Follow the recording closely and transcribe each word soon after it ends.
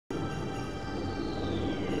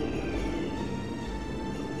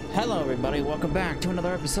Hello everybody, welcome back to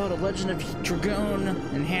another episode of Legend of Dragoon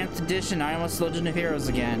Enhanced Edition. I almost Legend of Heroes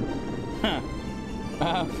again.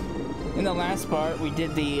 In the last part, we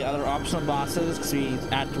did the other optional bosses because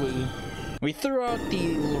we threw out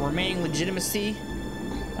the remaining legitimacy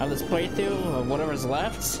of this playthrough, of whatever's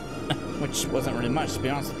left, which wasn't really much to be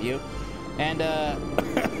honest with you. And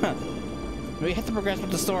we have to progress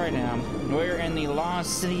with the story now. We're in the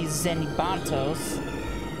Lost City Zenibatos.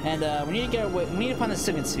 And we need to find the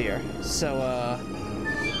Signet sphere. So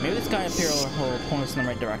maybe this guy up here will point us in the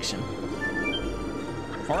right direction.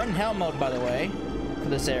 We're in hell mode, by the way, for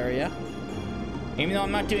this area. Even though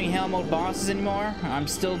I'm not doing hell mode bosses anymore, I'm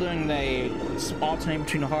still doing the alternate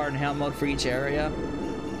between hard and hell mode for each area.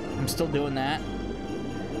 I'm still doing that.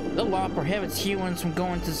 The law prohibits humans from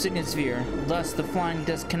going to the Signet sphere, thus the flying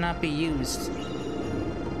disc cannot be used.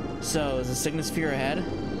 So is the Signet sphere ahead?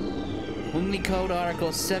 Wingly Code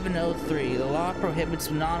Article 703. The law prohibits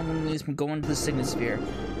non-winglies from going to the Signet sphere.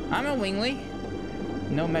 I'm a wingly.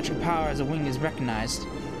 No metric power as a wingly is recognized.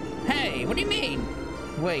 Hey, what do you mean?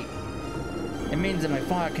 Wait. It means that my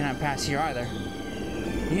father cannot pass here either.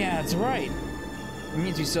 Yeah, that's right. It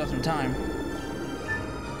means we still have some time.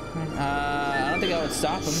 I don't think I would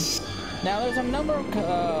stop him. Now, there's a number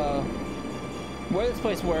of... where this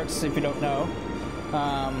place works, if you don't know.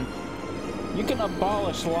 You can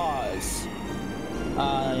abolish laws.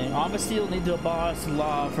 Obviously, you'll need to abolish the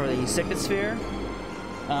law for the Signet sphere,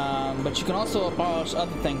 but you can also abolish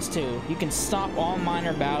other things too. You can stop all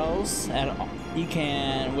minor battles, and you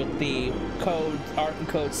can with the code Arkham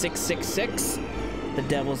Code 666, the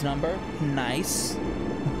Devil's number. Nice.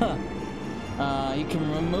 You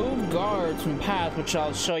can remove guards from paths, which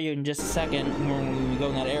I'll show you in just a second when we go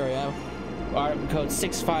in that area. Arkham Code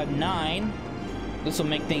 659. This will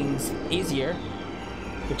make things easier,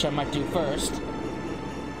 which I might do first.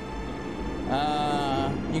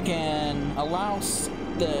 You can allow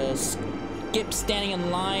the skip standing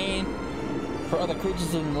in line for other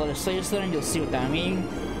creatures in the legislative center. You'll see what that means.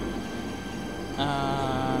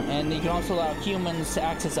 And you can also allow humans to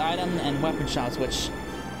access items and weapon shops, which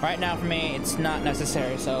right now for me it's not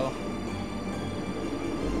necessary. So,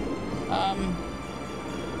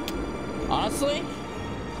 honestly,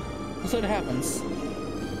 let's see what happens.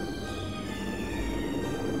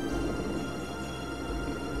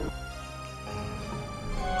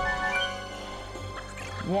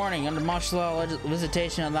 Warning, under martial law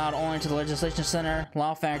visitation allowed only to the Legislation Center,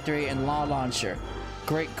 Law Factory, and Law Launcher.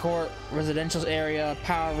 Great Court, residential area,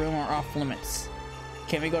 power room are off limits.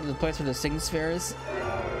 Can't we go to the place where the Signet sphere is?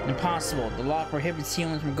 Impossible. The law prohibits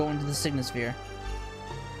humans from going to the Signet sphere.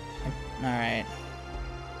 Alright.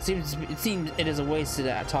 It seems it is a waste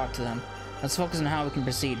to talk to them. Let's focus on how we can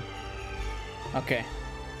proceed. Okay.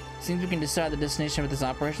 Seems we can decide the destination of this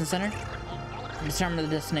operation center. Determine the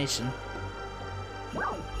destination.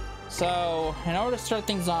 So, in order to start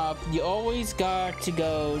things off, you always got to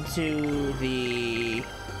go to the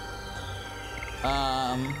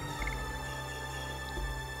I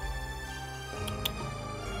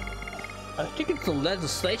think it's the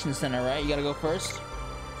Legislation Center, right? You gotta go first.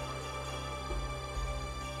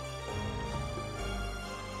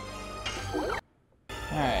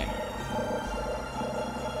 Alright.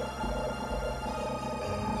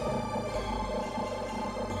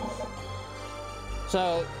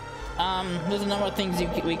 So, there's a number of things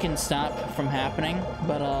we can stop from happening,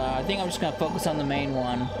 but I think I'm just gonna focus on the main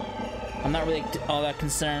one. I'm not really all that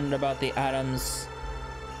concerned about the items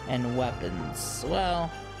and weapons. Well,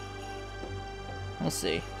 we'll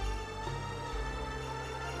see.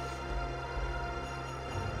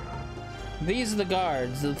 These are the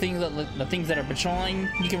guards, the things that are patrolling.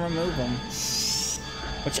 You can remove them,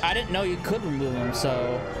 which I didn't know you could remove them.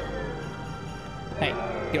 So, hey,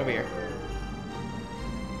 get over here.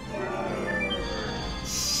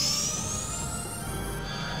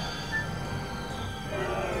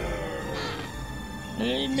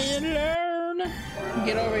 Leave me alone.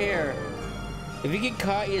 Get over here. If you get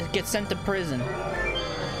caught, you get sent to prison.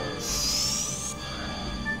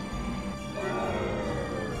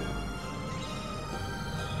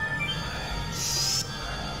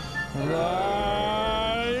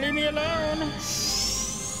 Leave me alone.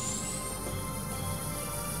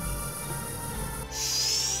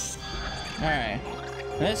 Alright.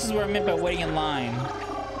 This is what I meant by waiting in line.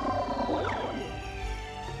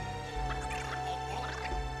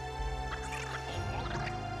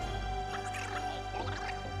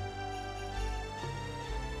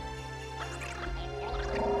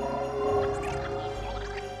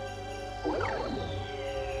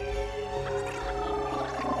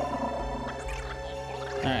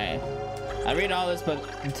 Alright. I read all this, but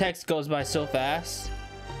the text goes by so fast.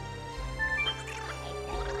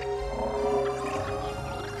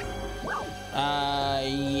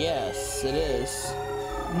 Yes, it is.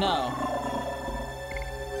 No.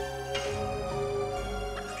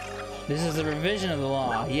 This is a revision of the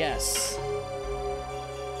law. Yes.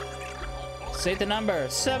 State the number.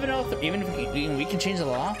 703. Even if we can change the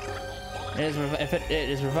law? It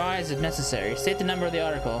is revised if necessary. State the number of the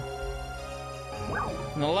article.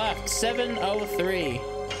 On the left, 703.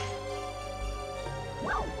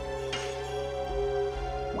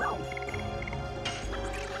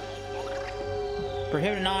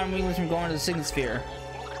 Prohibit non-Weaklings from going to the Signet sphere.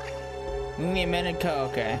 The amended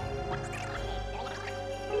code, okay.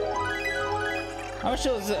 I wish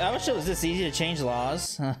it was this easy to change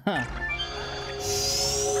laws. Now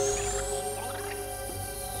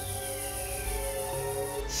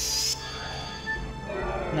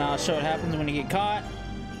I'll show what happens when you get caught.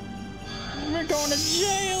 We're going to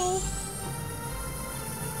jail.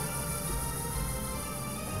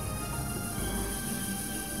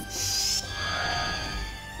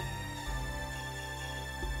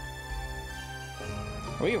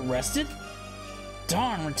 Are we arrested?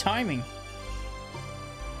 Darn, we're timing.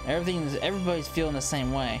 Everybody's feeling the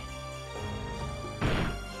same way.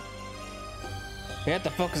 We have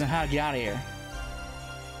to focus on how to get out of here.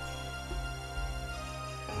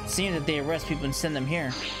 It seems that they arrest people and send them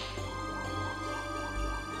here.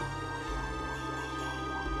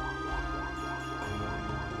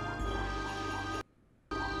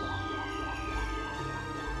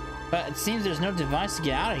 But it seems there's no device to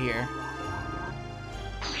get out of here.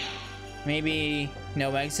 Maybe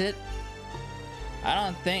no exit? I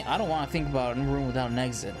don't want to think about a room without an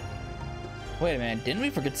exit. Wait a minute, didn't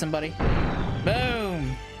we forget somebody?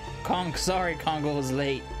 Boom! Sorry, Congo was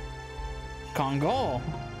late. Congo?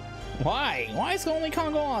 Why? Why is only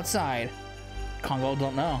Congo outside? Congo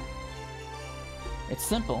don't know. It's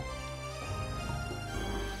simple.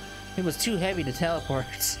 It was too heavy to teleport.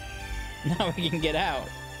 Now we can get out.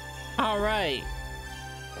 Alright.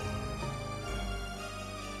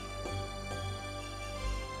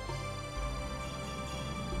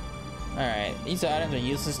 Alright, these items are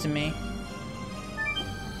useless to me.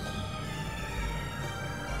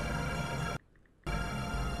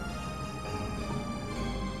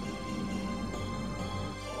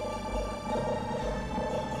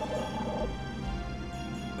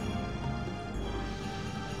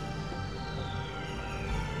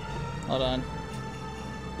 Hold on.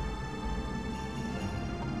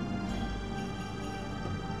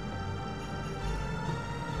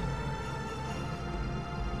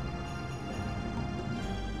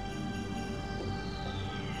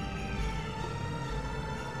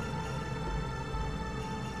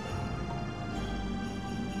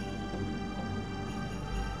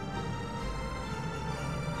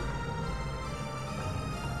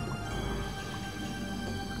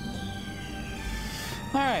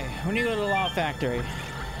 Alright, we need to go to the Law Factory.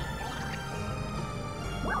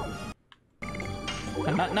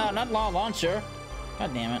 Not Law Launcher.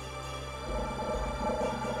 God damn it.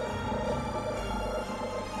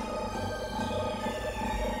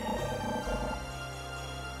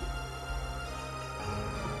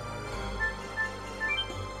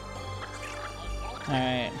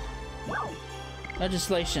 Alright.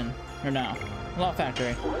 Legislation. Or no. Law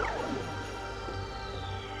Factory.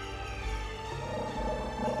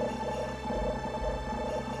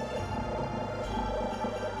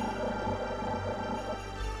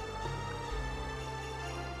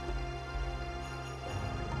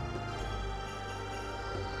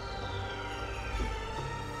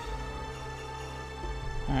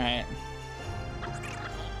 Alright.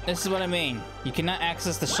 This is what I mean. You cannot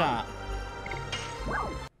access the shop.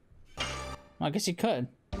 Well, I guess you could.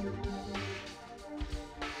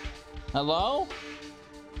 Hello?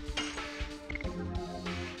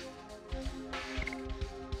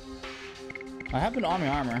 What happened to all my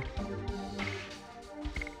armor?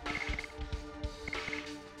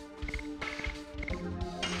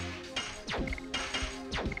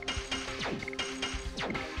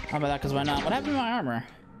 How about that? Because why not? What happened to my armor?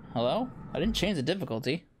 Hello? I didn't change the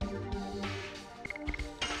difficulty.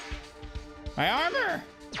 My armor!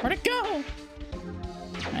 Where'd it go?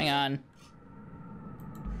 Hang on.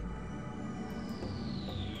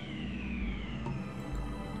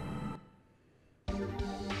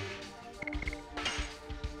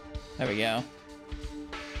 There we go.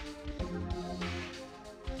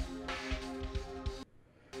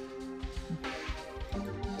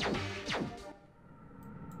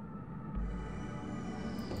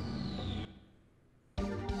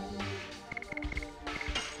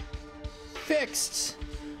 Fixed!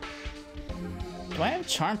 Do I have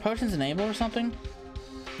charm potions enabled or something?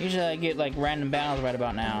 Usually I get like random battles right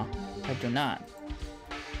about now. I do not.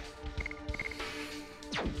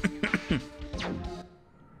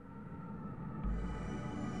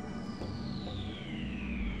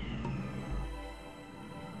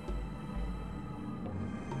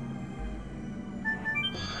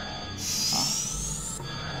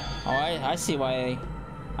 I see why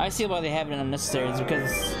they have it unnecessary. It's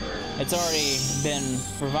because it's already been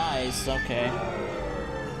revised. Okay.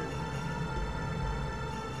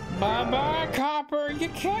 Bye bye, Copper. You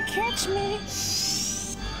can't catch me.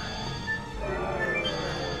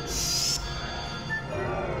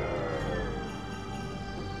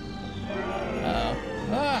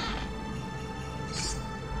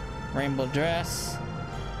 Rainbow dress.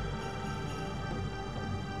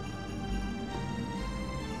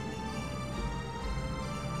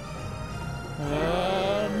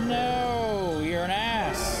 Oh no, you're an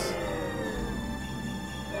ass.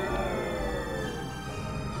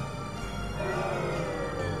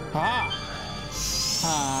 Ha!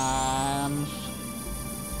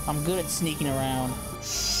 I'm good at sneaking around.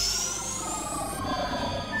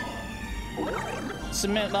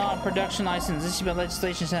 Submit law production license issued by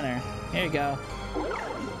Legislation Center. Here you go.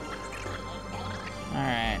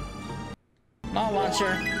 Alright. Law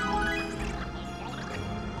launcher.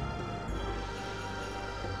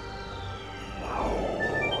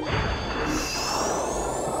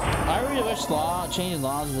 I really wish changing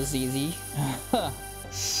laws was this easy.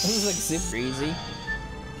 This is like super easy.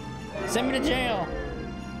 Send me to jail.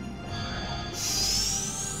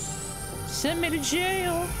 Send me to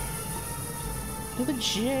jail. To the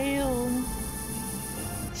jail.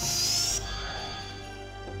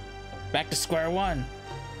 Back to square one.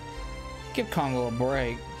 Give Congo a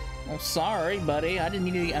break. Oh, sorry, buddy. I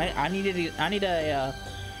didn't need. I needed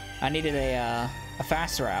a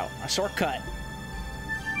faster route, a shortcut.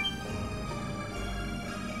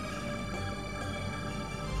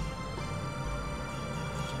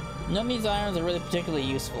 None of these items are really particularly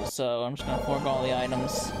useful, so I'm just gonna forego all the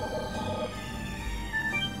items.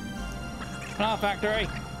 Oh, factory!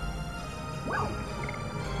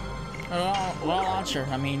 Well, launcher,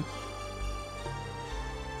 I mean.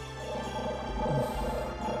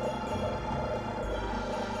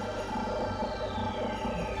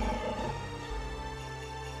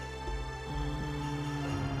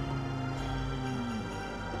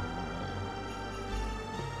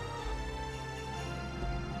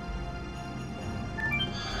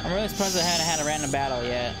 I'm really surprised I hadn't had a random battle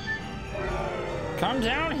yet. Come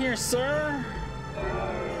down here, sir!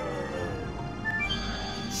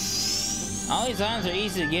 All these items are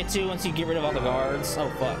easy to get to once you get rid of all the guards. Oh,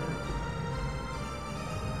 fuck.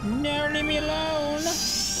 No, leave me alone!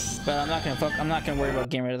 But I'm not gonna worry about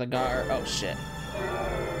getting rid of the guard. Oh, shit.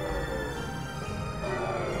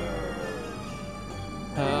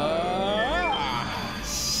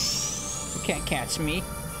 You can't catch me.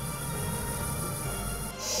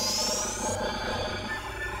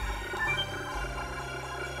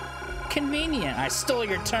 Convenient. I stole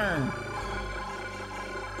your turn.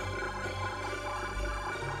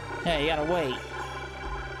 Hey, you gotta wait.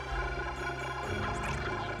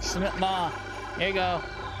 Submit law. Here you go.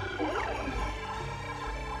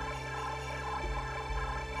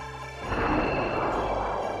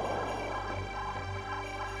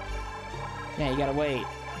 Yeah, you gotta wait.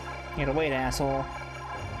 You gotta wait, asshole.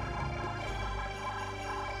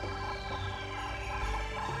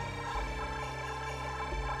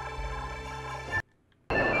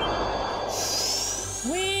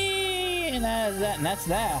 And that's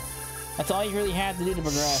that. That's all you really have to do to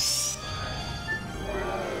progress.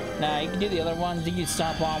 Now, you can do the other ones. You can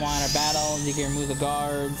stop all minor battles. You can remove the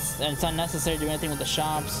guards. And it's unnecessary to do anything with the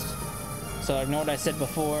shops. So ignore what I said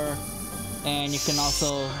before. And you can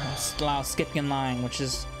also allow skipping in line, which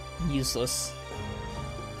is useless.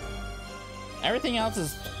 Everything else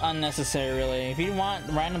is unnecessary, really. If you want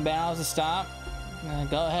random battles to stop,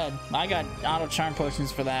 go ahead. I got auto charm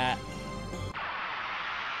potions for that.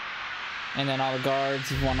 And then all the guards,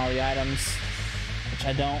 if you want all the items, which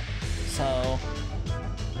I don't, so.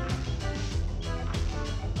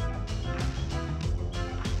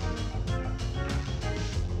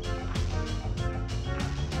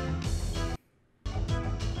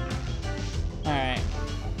 Alright.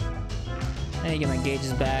 I need to get my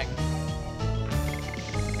gauges back.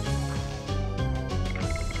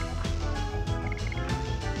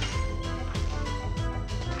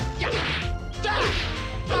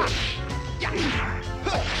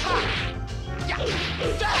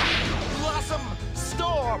 Blossom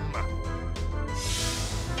Storm!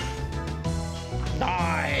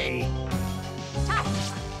 Die!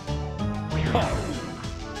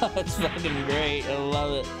 Oh. That's fucking great. I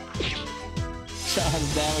love it.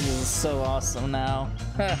 Sean's damage is so awesome now.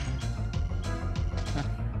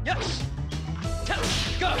 Yes!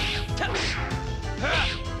 Go!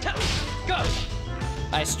 Go!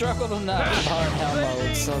 I struggle with the hard hell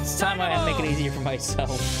mode, so it's time I make it easier for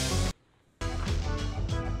myself.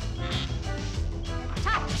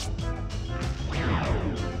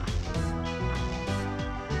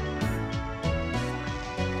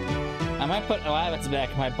 I might put Lavitz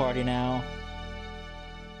back in my party now.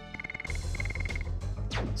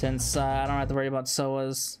 Since I don't have to worry about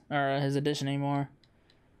Soa's or his addition anymore.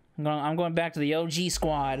 I'm going back to the OG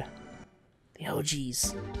squad. The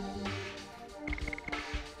OGs.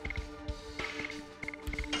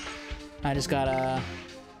 I just gotta...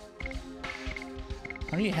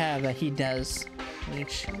 What do you have that he does?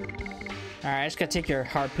 Leech. Alright, I just gotta take your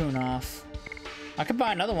harpoon off. I could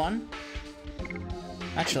buy another one.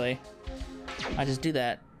 Actually, I just do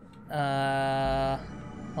that.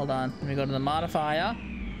 Hold on. Let me go to the modifier.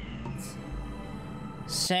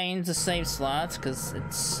 Change the save slots because it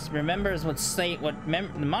remembers the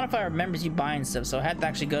modifier remembers you buying stuff. So I had to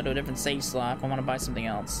actually go to a different save slot if I want to buy something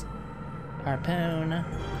else. Harpoon.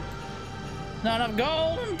 Not enough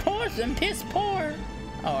gold and piss poor.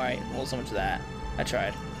 Oh, all right. Well, so much of that. I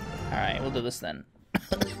tried. All right, we'll do this then.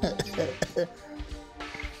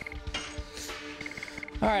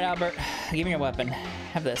 All right, Albert, give me your weapon.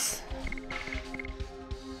 Have this.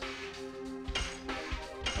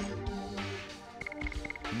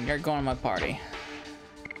 You're going to my party.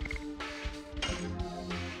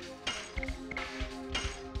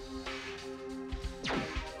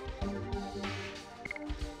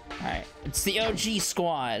 Alright, it's the OG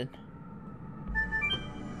squad.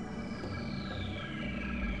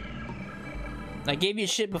 I gave you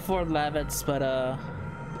shit before, Lavitz, but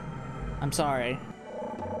I'm sorry.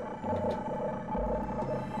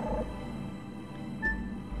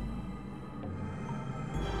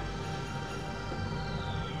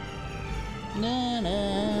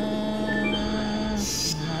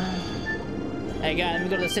 Hey guy, let me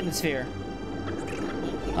go to the Signet sphere.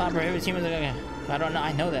 Prohibits humans. Okay. I don't know.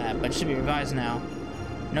 I know that, but it should be revised now.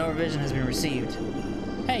 No revision has been received.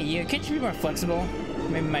 Hey, can't you be more flexible?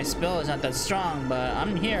 Maybe my spell is not that strong, but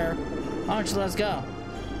I'm here. Why don't you let's go?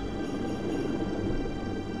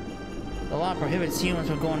 The law prohibits humans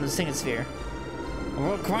from going to the Signet sphere. A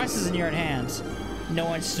world crisis is near at hand. No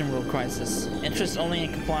interest in world crisis. Interest only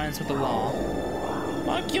in compliance with the law.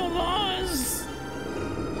 Fuck your laws!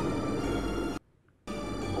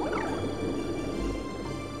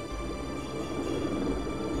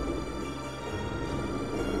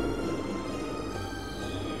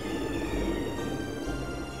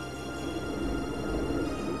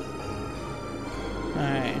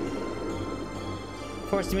 Alright.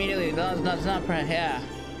 Forced immediately, does not yeah.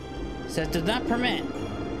 Says does not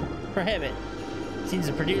prohibit. Seems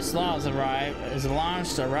to produce laws is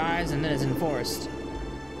launched, arise, and then is enforced.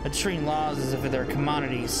 But treating laws as if they're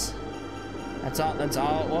commodities. That's all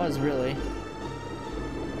it was, really.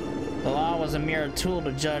 The law was a mere tool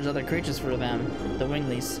to judge other creatures for them, the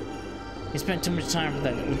Winglies. We spent too much time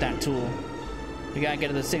with that tool. We gotta get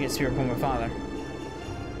to the Signet sphere from my father.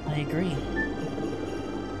 I agree.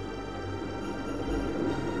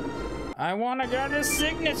 I wanna go to the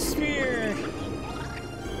Signet sphere!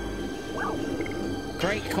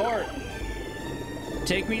 Great court!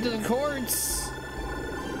 Take me to the courts!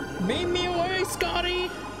 Beat me away, Scotty!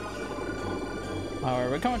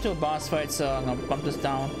 Alright, we're coming to a boss fight, so I'm gonna bump this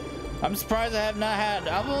down. I'm surprised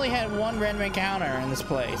I've only had one random encounter in this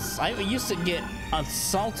place. I used to get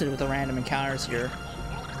assaulted with the random encounters here.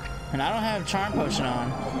 And I don't have Charm Potion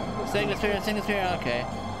on. Signet sphere, okay.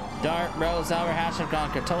 Dart, Rose, Albert, Hashtag,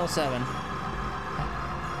 Gonka, total 7.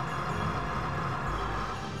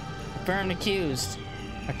 Confirmed accused.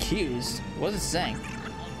 Accused? What is it saying?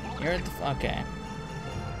 You're at the... okay.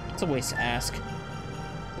 It's a waste to ask.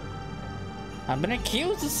 I've been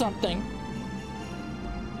accused of something.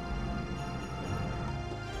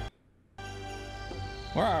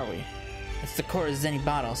 Where are we? It's the court of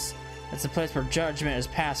Zenibatos. It's the place where judgment is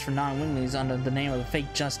passed for non-Winglies under the name of a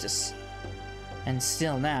fake justice. And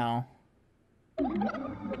still now...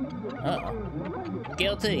 uh-oh.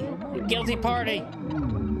 Guilty! Guilty party!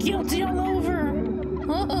 Guilty all over!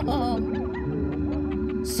 Oh,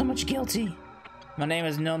 so much guilty. My name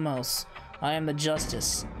is Nomos. I am the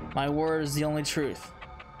justice. My word is the only truth.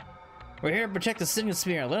 We're here to protect the Signet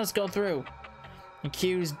sphere. Let us go through.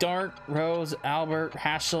 Accused Dart, Rose, Albert,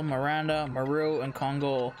 Haschel, Miranda, Maru, and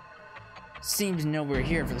Kongol. Seems to know we're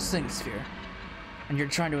here for the Signet sphere. And you're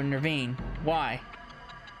trying to intervene. Why?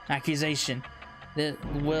 Accusation. The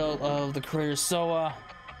will of the creator Soa.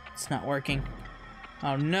 It's not working.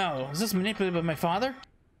 Oh no, is this manipulated by my father?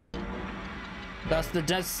 Thus the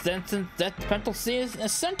death penalty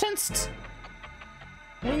is sentenced?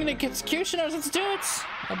 We're gonna get executioners, let's do it!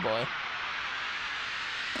 Oh boy.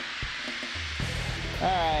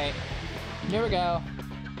 Alright, here we go.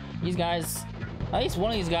 These guys, at least one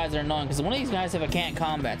of these guys are annoying, because one of these guys have a can't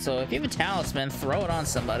combat, so if you have a talisman, throw it on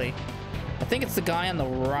somebody. I think it's the guy on the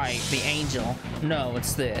right, the angel. No,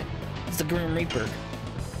 it's the It's the Grim Reaper.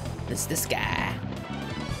 It's this guy.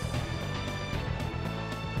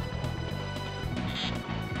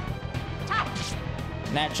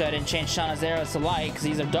 Naturally, I didn't change Shauna's arrows to light because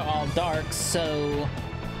these are all dark, so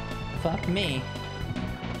fuck me.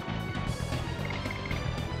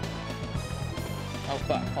 Oh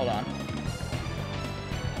fuck, hold on.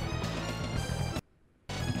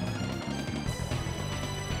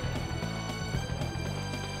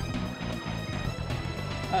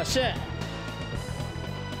 Oh shit.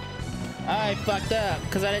 I fucked up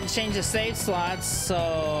because I didn't change the save slots, so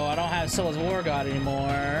I don't have Sola's War God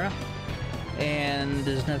anymore. And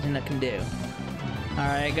there's nothing I can do.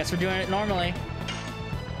 Alright, I guess we're doing it normally.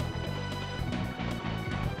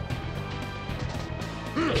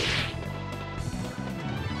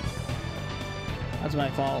 That's my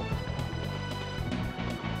fault.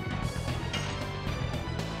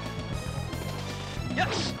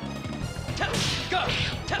 Yes! Go!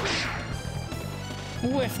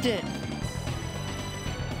 Whiffed it!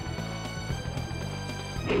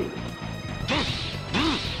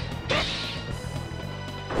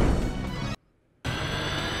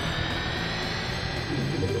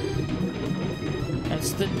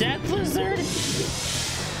 That's the Death Lizard!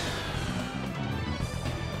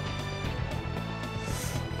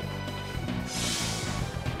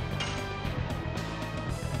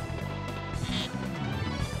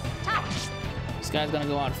 This guy's gonna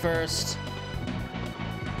go on first.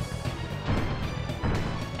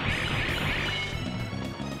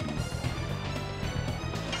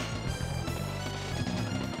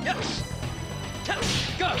 Yes!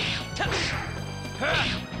 Go!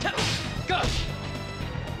 Go!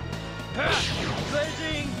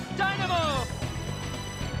 Blazing Dynamo!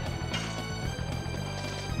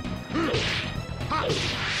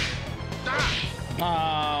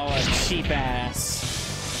 Oh, a cheap ass.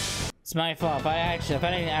 It's my fault. I should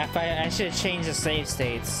have changed the save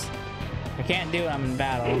states. I can't do it. I'm in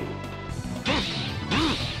battle.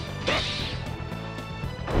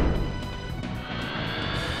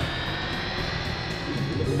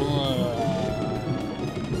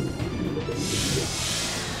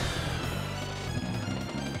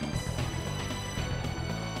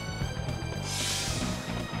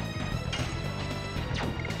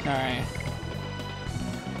 Alright.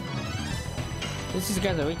 These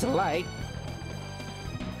guys are weak to light.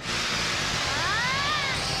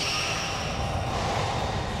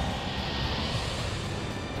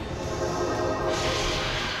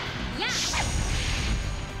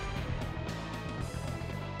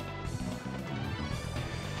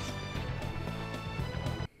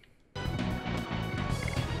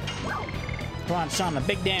 Come on, Shauna,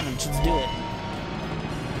 big damage. Let's do it.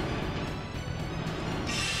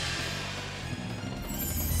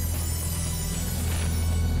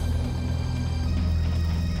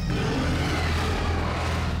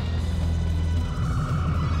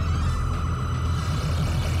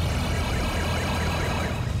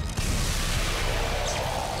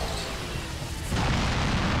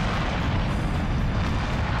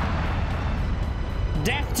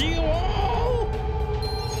 Death to you all!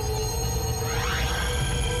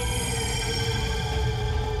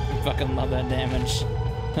 I fucking love that damage.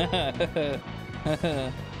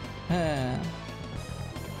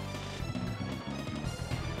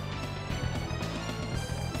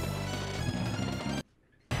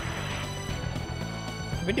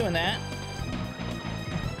 We're doing that.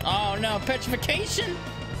 Oh no, petrification?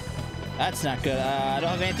 That's not good. I don't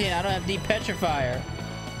have anything. I don't have deep petrifier.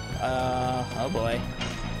 Oh boy.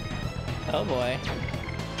 Oh boy.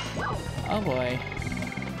 Oh boy.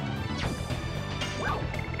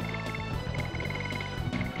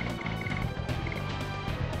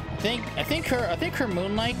 I think her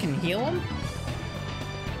moonlight can heal him.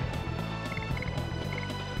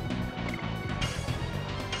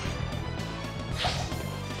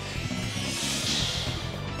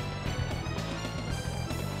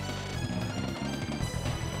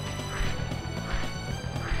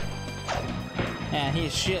 Yeah, he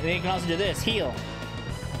can also do this, heal.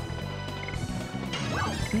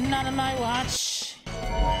 Not on my watch.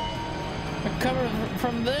 Recover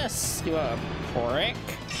from this, you prick.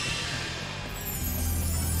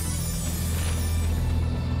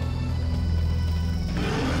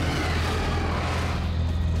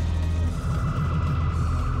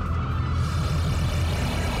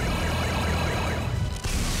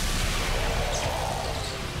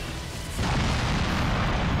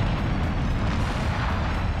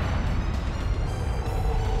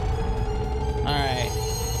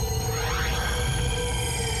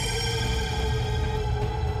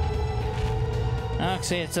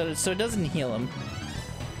 So it doesn't heal him.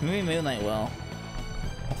 Maybe Moonlight will.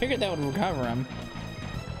 figured that would recover him.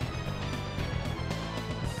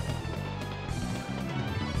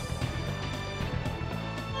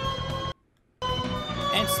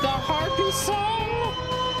 It's the Harpy song!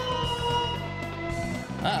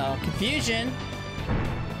 Uh-oh, confusion.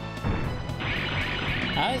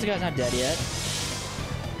 Oh, this guy's not dead yet.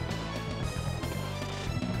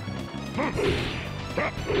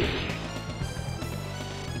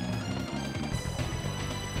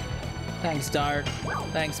 Thanks, Dart.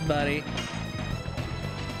 Thanks, buddy.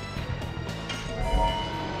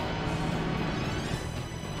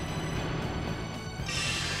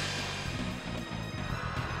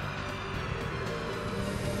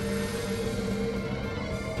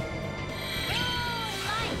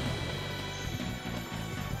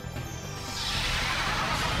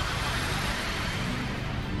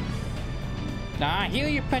 Nah, heal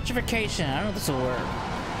your petrification. I don't know if this will work.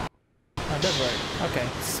 Oh, it does work. Okay,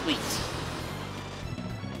 sweet.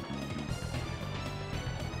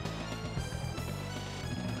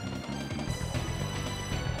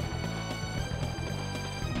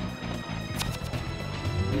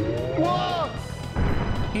 Whoa!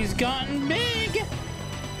 He's gotten big!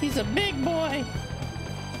 He's a big boy!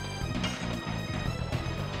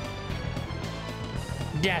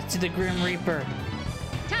 Death to the Grim Reaper.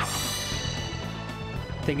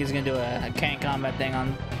 I think he's gonna do a can't combat thing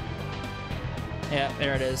on. Yeah,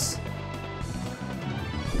 there it is.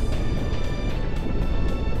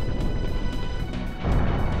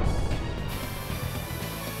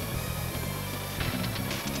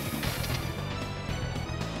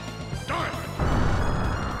 Darn!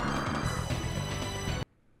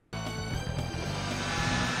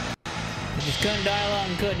 You just couldn't die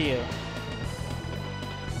alone, could you?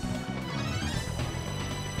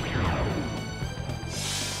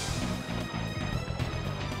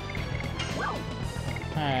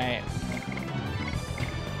 Alright.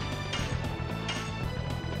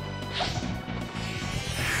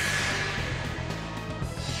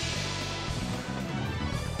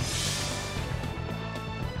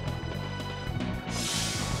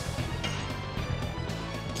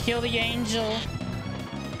 Kill the angel.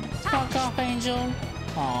 Fuck off, angel.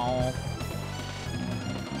 Oh.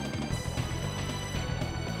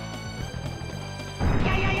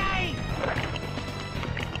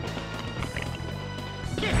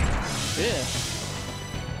 Ew.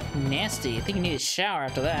 Nasty. I think he needs a shower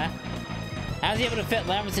after that. How's he able to fit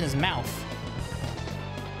lavas in his mouth?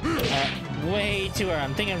 Way too early.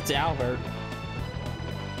 I'm thinking it's Albert.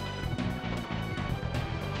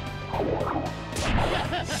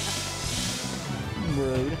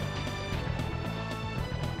 Rude.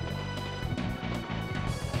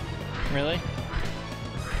 Really?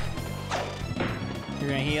 You're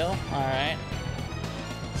gonna heal? Alright.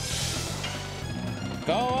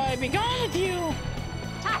 Go away! Be gone with you!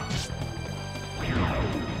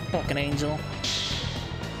 Fucking angel.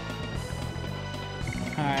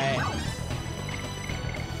 Alright.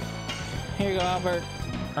 Here you go, Albert.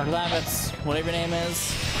 Or Lavitz, whatever your name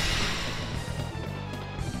is.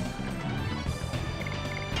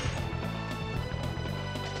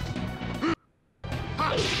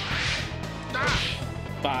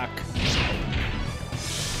 Fuck.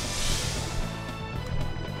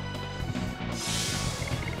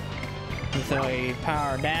 Throw a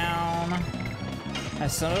power down.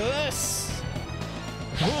 That's some of this.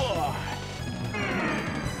 Whoa.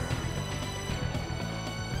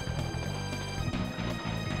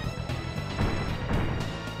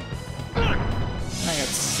 I got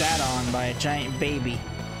sat on by a giant baby.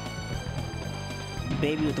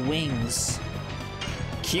 Baby with wings.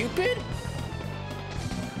 Cupid?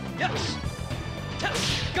 Yes.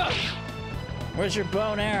 Go. Where's your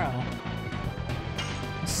bow and arrow?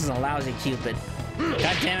 This is a lousy Cupid.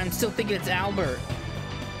 God damn, I'm still thinking it's Albert.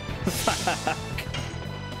 Fuck.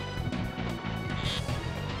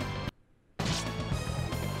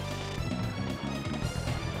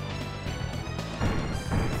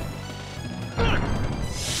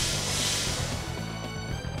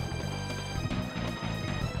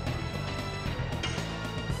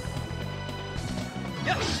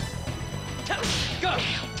 Yes. Go.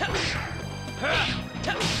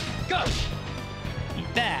 Go.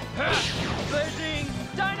 Eat that. Blazing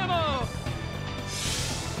dynamo.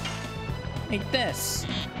 Eat this.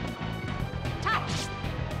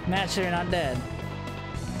 Not sure you're not dead.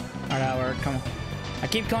 Alright, Albert, come on. I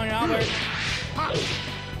keep calling you Albert.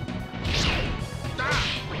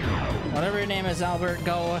 Whatever your name is, Albert,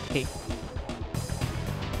 go away.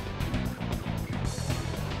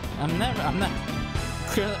 I'm not.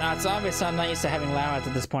 It's obvious I'm not used to having Lavitz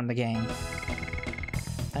at this point in the game.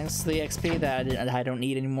 Thanks to the XP that I don't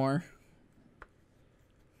need anymore.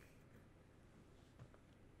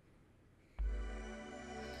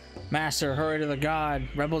 Master, hurry to the god.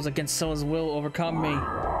 Rebels against Soul's will overcome me.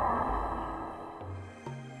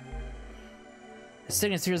 The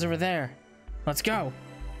Signet Sphere's over there. Let's go.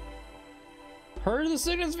 Hurry to the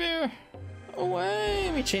Signet Sphere. Away.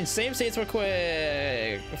 Let me change save states real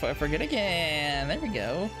quick before I forget again. There we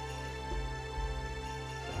go.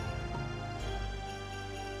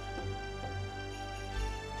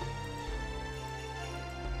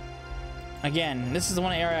 Again, this is the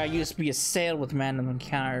one area I used to be assailed with random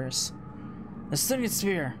encounters. The Signet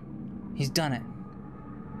Sphere! He's done it.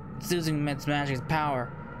 It's losing its magic's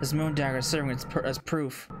power. This moon dagger is serving it as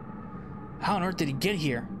proof. How on earth did he get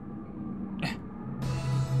here?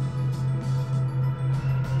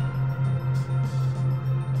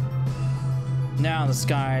 Now the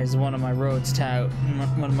sky is one of my roads too.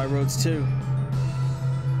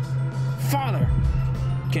 Father!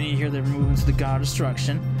 Can you hear the movements of the god of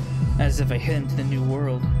destruction? As if I hid him to the new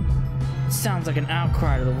world. It sounds like an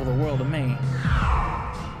outcry to the world to me.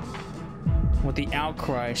 With the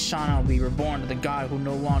outcry, Shauna will be reborn to the god who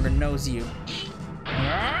no longer knows you.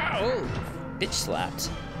 Oh, bitch slapped.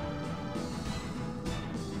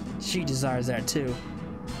 She desires that too.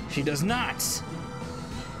 She does not.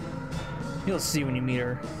 You'll see when you meet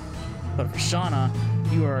her. But for Shauna,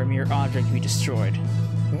 you are a mere object to be destroyed.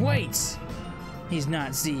 Wait! He's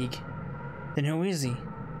not Zieg. Then who is he?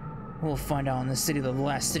 We'll find out in the city of the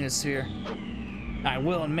last Signet Sphere. I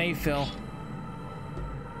will in Mayfield.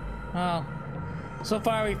 Well, so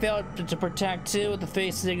far we failed to protect 2 of the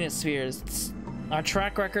face Signet Spheres. Our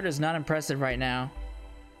track record is not impressive right now.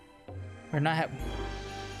 We're not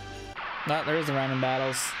No, there is a random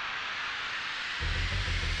battles.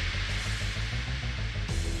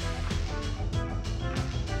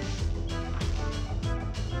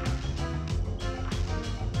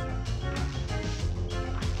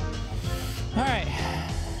 Alright.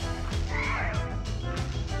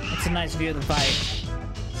 That's a nice view of the fight.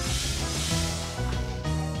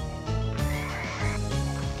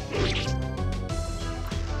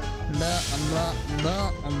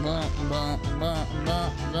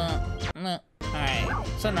 Alright,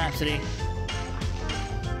 Sun Rhapsody.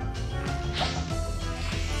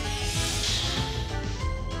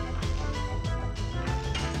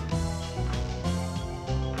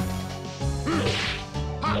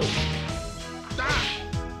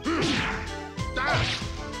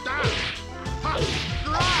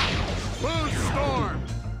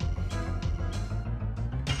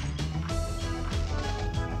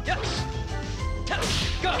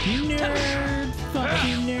 Nerd!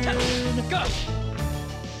 Fucking nerd! Go!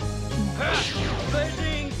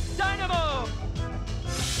 Blazing Dynamo!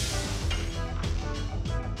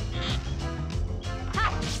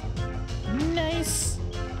 Nice!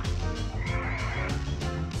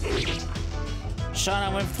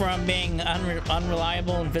 Shauna went from being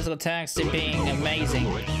unreliable in physical attacks to being amazing.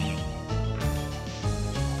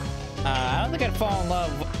 I don't think I'd fall in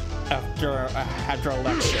love after a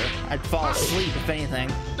lecture. I'd fall asleep if anything.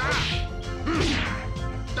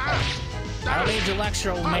 I don't need your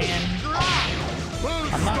lecture, old man.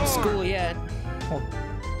 I'm not in school yet. Well,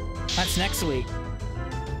 that's next week.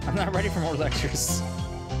 I'm not ready for more lectures.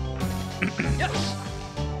 Yes!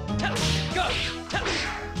 Go!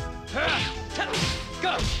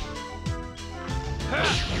 Go!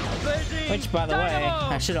 Which, by the way,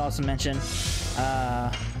 I should also mention,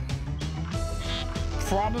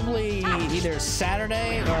 probably either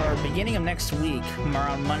Saturday or beginning of next week,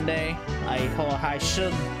 around Monday, I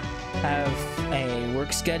should have a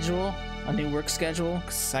work schedule, a new work schedule,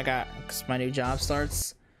 because my new job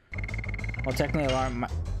starts. Well, technically,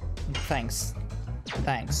 thanks.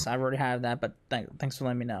 I already have that, but thanks for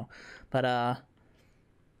letting me know. But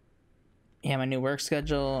yeah, my new work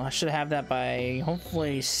schedule. I should have that by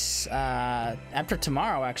hopefully after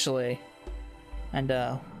tomorrow, actually, and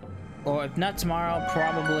or if not tomorrow,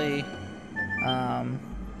 probably on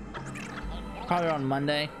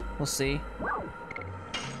Monday. We'll see.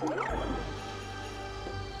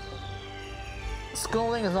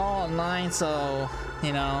 Schooling is all online, so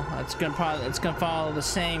you know it's gonna follow the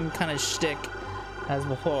same kind of shtick as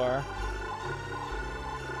before.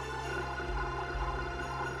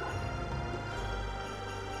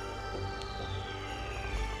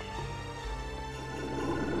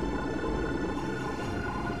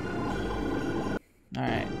 All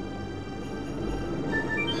right.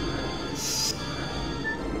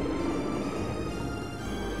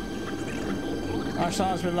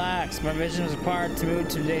 Marshall's relax. My vision was required to move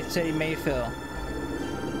to today's city, Mayfield.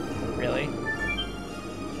 Really?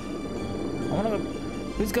 I wonder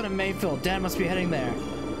who's going to Mayfield. Dad must be heading there.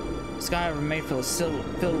 The sky over Mayfield is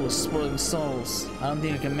filled with swirling souls. I don't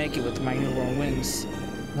think I can make it with my newborn wings.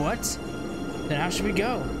 What? Then how should we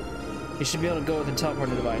go? You should be able to go with the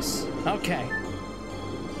teleporter device. Okay.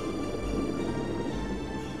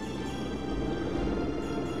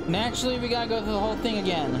 Naturally, we gotta go through the whole thing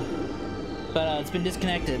again. But it's been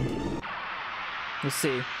disconnected. Let's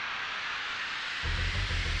see.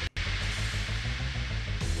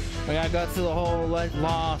 We gotta go through the whole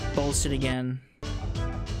law bullshit again.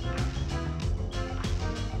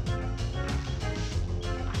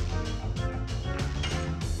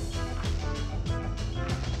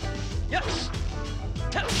 Yes!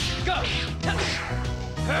 Go!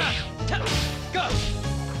 Go!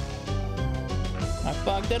 I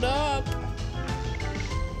fucked it up!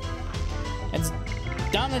 It's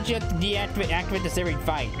dumb that you have to activate this every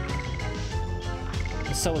fight.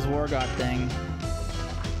 And so is War God thing.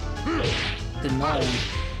 It's annoying.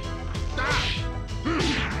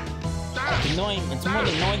 It's annoying. It's more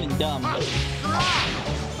annoying than dumb.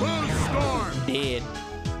 Dead.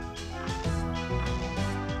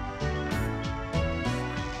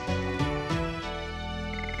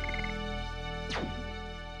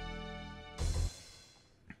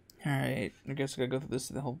 Alright, I guess I gotta go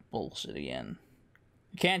through the whole bullshit again.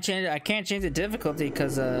 I can't change the difficulty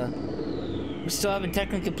because we still haven't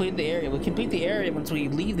technically completed the area. We'll complete the area once we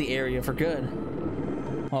leave the area for good.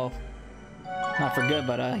 Well, not for good,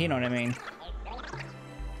 but you know what I mean.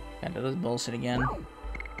 Gotta do this bullshit again.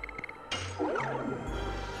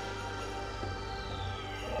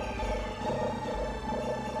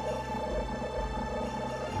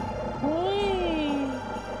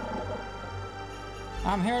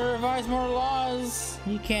 I'm here to revise more laws.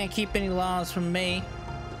 You can't keep any laws from me.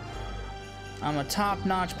 I'm a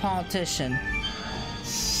top-notch politician.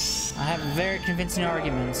 I have very convincing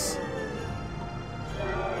arguments.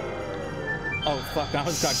 Oh fuck, I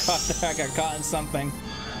almost got caught there. I got caught in something.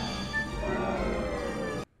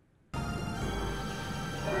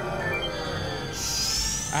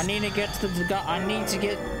 I need to get to the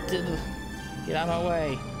get out of my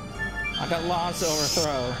way. I got laws to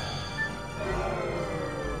overthrow.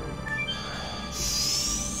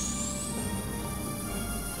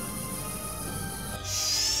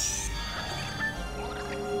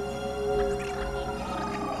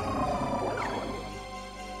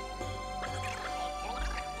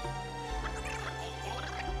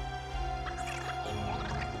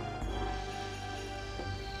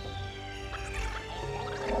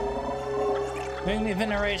 Wingly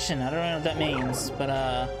veneration. I don't know what that means, but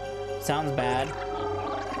sounds bad.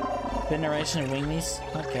 Veneration of winglies?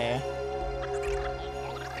 Okay.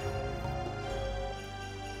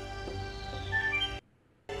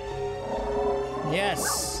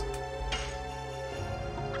 Yes.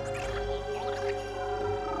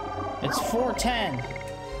 It's 410.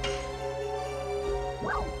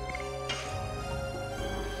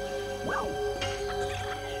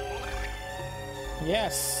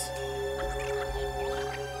 Yes.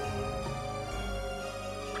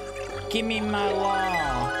 Give me my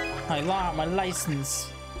law, my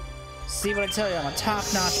license. See what I tell you, I'm a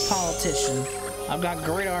top-notch politician. I've got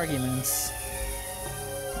great arguments.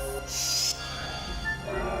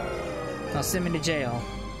 Now send me to jail.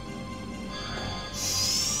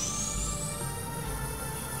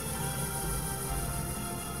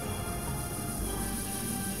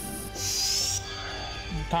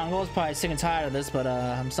 Pongo's probably sick and tired of this, but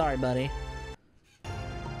I'm sorry, buddy.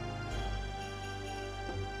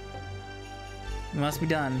 It must be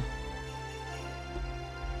done.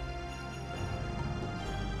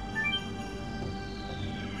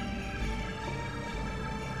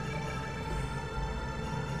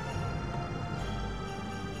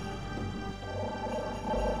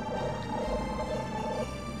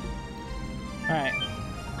 Alright.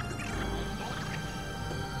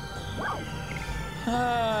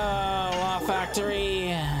 Law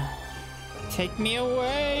Factory. Take me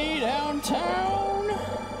away downtown.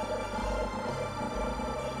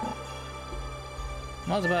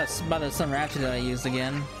 I was about the Sun Raptor that I used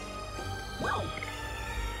again.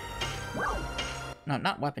 No,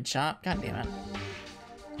 not weapon shop. God damn it.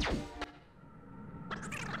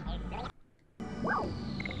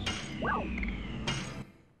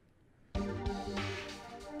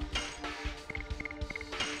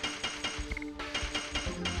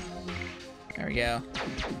 There we go.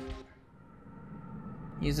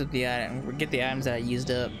 Use up the item. Get the items that I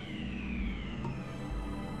used up.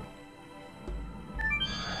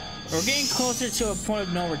 We're getting closer to a point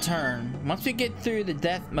of no return. Once we get through the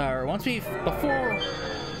death, or once we, well,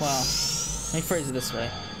 let me phrase it this way.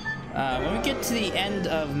 When we get to the end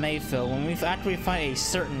of Mayfield, after we fight a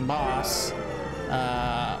certain boss,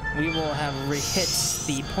 we will have hit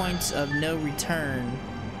the point of no return.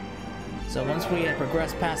 So once we have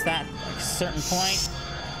progressed past that like, certain point,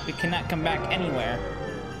 we cannot come back anywhere.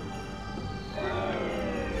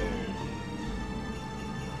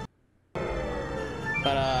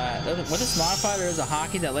 But with this modifier, there is a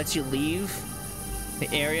hockey that lets you leave the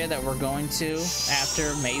area that we're going to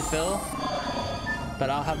after Mayfill. But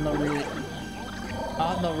I'll have no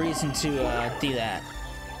reason to do that.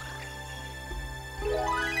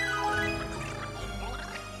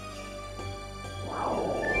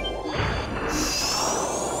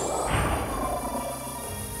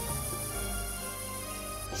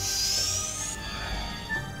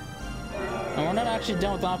 And we're not actually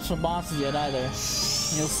done with optional bosses yet either.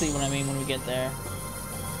 You'll see what I mean when we get there.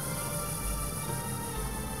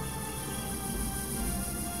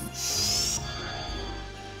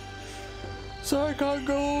 Sorry, I can't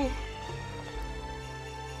go.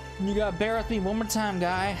 You gotta bear with me one more time,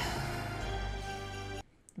 guy.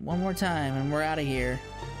 One more time and we're out of here.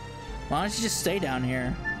 Why don't you just stay down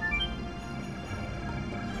here?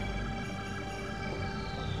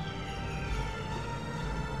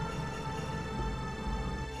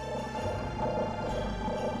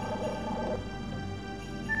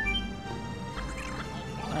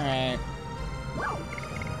 Alright.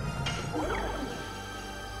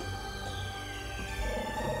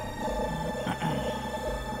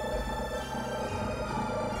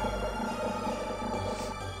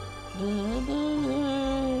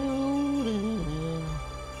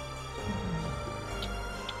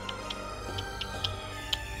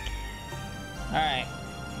 Alright.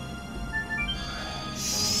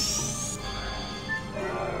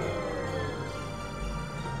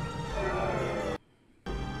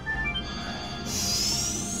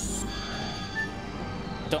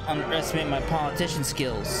 Don't underestimate my politician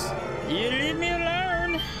skills. You leave me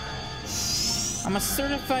alone! I'm a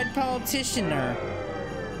certified politicianer.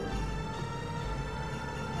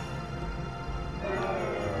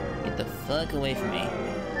 Get the fuck away from me.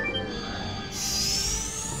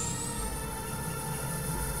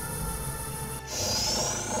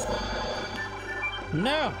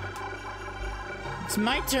 No! It's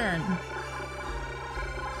my turn!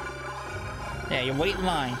 Yeah, you wait in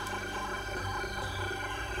line.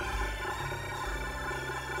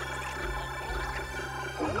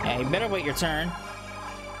 Yeah, you better wait your turn.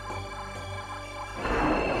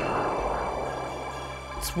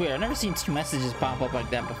 It's weird, I've never seen two messages pop up like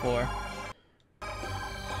that before.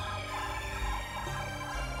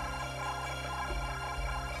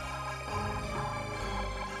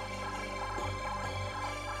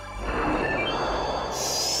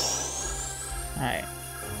 Alright.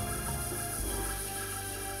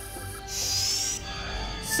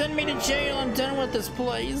 Send me to jail, I'm done with this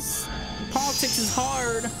place. Politics is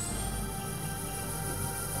hard.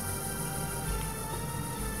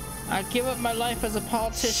 I give up my life as a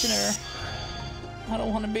politicianer. I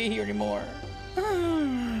don't want to be here anymore.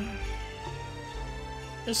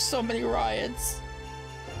 There's so many riots.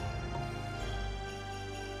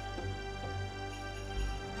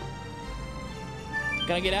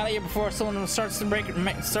 Gotta get out of here before someone starts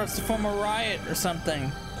to form a riot or something.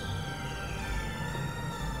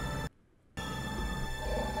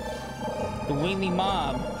 The Wingly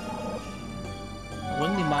Mob.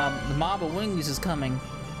 Wingly Mob. The mob of Winglies is coming.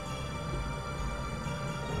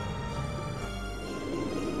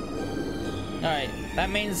 Alright, that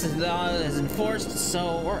means the law is enforced,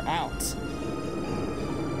 so we're out.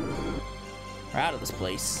 We're out of this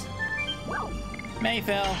place.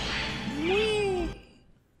 Mayfill. Whee!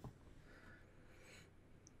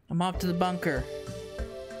 I'm off to the bunker.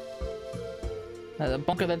 The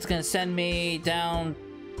bunker that's gonna send me down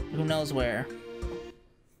who knows where.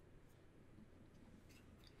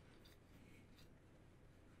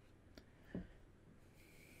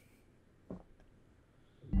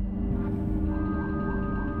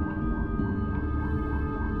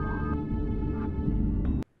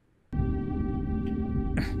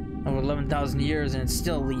 Over 11,000 years and it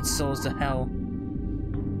still leads souls to hell.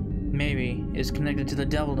 Maybe it's connected to the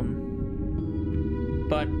devildom.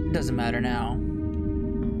 But it doesn't matter now.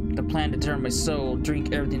 The plan to turn my soul,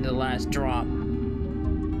 drink everything to the last drop.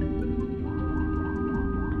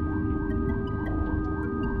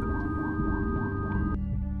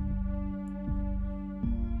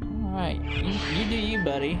 Alright, you do you,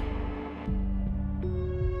 buddy.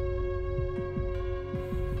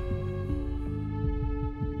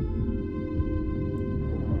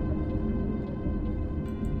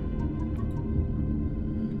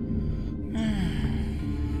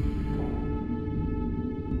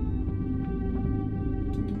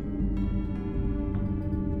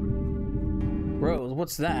 Rose,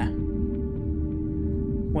 what's that?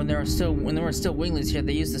 When there were still winglets here,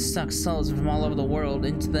 they used to suck souls from all over the world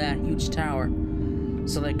into that huge tower,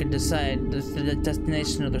 so they could decide the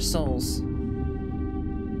destination of their souls.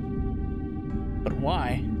 But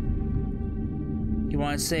why? You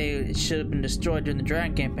want to say it should have been destroyed during the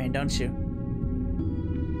Dragon campaign, don't you?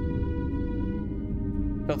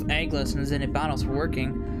 Both Aglis and Zenith battles were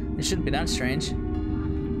working. It shouldn't be that strange.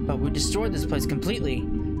 But we destroyed this place completely,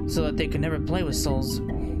 so that they could never play with souls.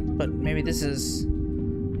 But maybe this is...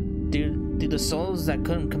 Do the souls that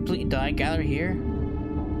couldn't completely die gather here?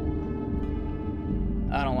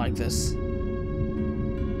 I don't like this.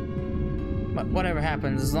 But whatever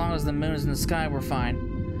happens, as long as the moon is in the sky, we're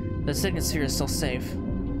fine. The Signet sphere is still safe.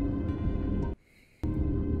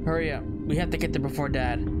 Hurry up. We have to get there before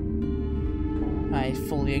Dad. I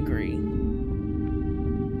fully agree.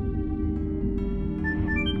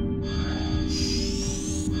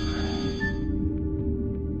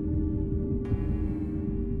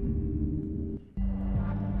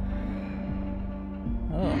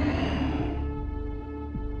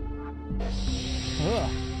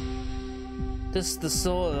 This is the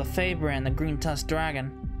soul of the Feybrand, the green-tusked dragon.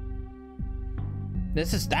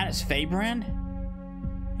 That is Feybrand?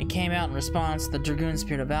 It came out in response to the Dragoon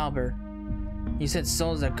spirit of Albert. He said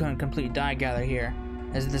souls that couldn't completely die gather here.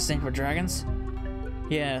 Is it the same for dragons?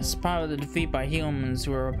 Yes, probably the defeat by humans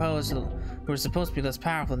who were supposed to be less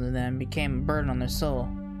powerful than them became a burden on their soul.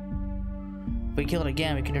 If we kill it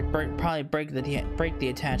again, we could probably break the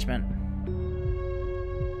attachment.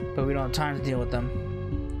 But we don't have time to deal with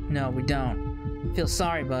them. No, we don't. Feel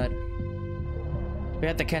sorry, bud. We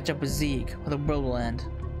have to catch up with Zeke, or the world will end.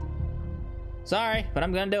 Sorry, but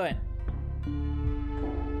I'm gonna do it.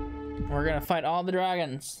 We're gonna fight all the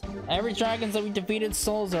dragons. Every dragons that we defeated,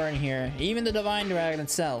 souls are in here. Even the divine dragon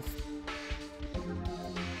itself.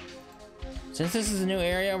 Since this is a new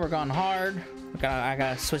area, we're going hard. I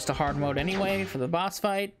gotta switch to hard mode anyway for the boss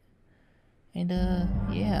fight. And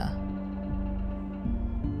yeah.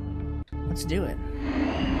 Let's do it.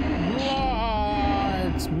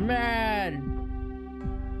 Whoa, it's mad.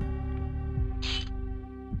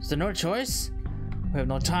 Is there no choice? We have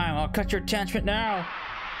no time. I'll cut your attachment now.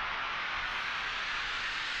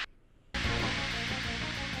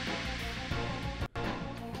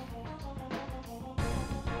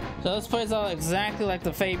 So this plays out exactly like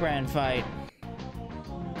the Feybrand fight.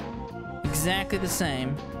 Exactly the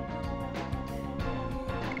same.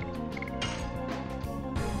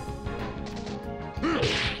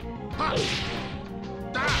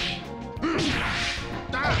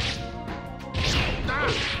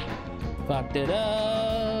 Fucked it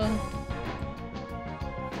up.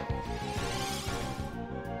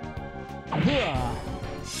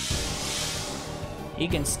 He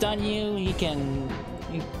can stun you, he can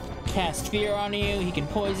cast fear on you, he can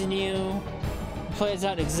poison you. It plays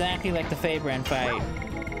out exactly like the Feybrand fight.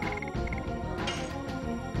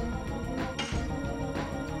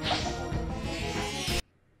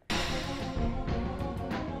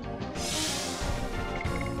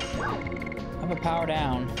 Have a power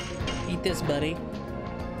down. Eat this, buddy.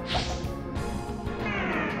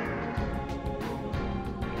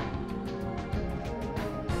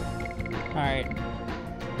 Alright.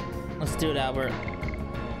 Let's do it, Albert.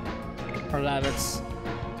 Or Lavitz.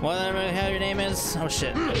 Whatever the hell your name is. Oh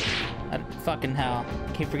shit. Fucking hell.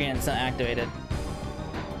 I keep forgetting it's not activated.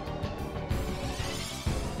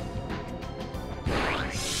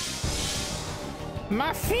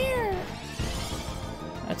 My fear!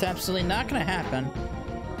 That's absolutely not gonna happen.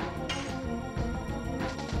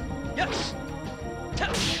 Yes!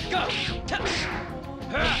 Go!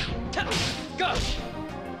 Go!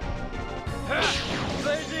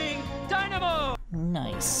 Blazing Dynamo!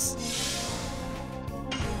 Nice.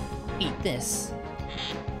 Eat this.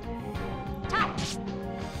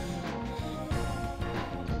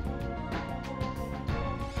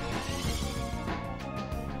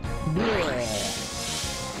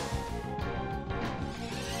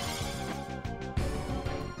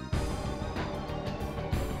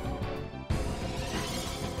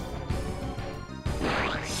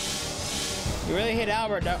 You really hit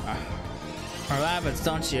Albert, or Lavitz,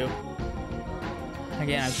 don't you?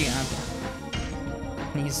 Again,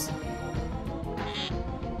 he's...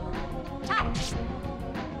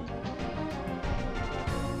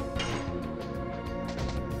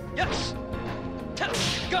 Yes!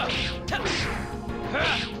 Go!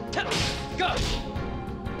 Go!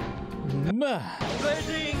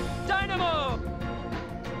 Blazing Dynamo!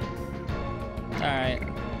 Alright.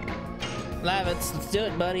 Lavitz, let's do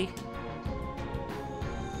it, buddy.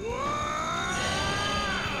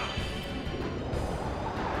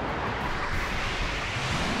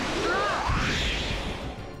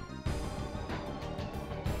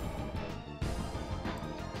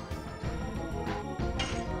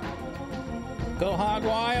 Go hog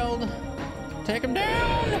wild. Take him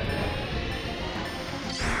down.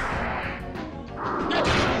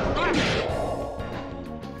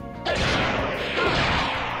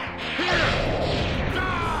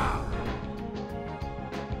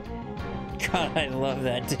 God, I love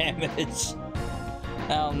that damage.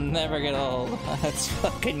 I'll never get old. That's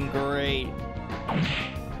fucking great.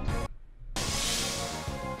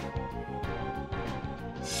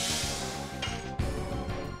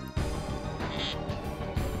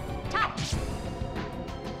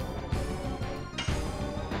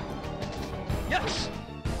 Yes.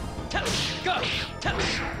 Go.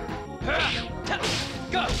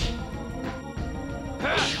 Go.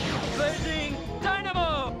 Blazing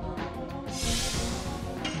dynamo.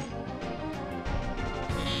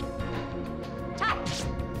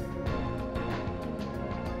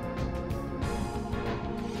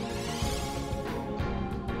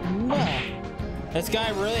 No. This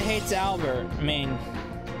guy really hates Albert. I mean,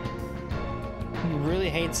 he really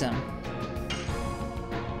hates him.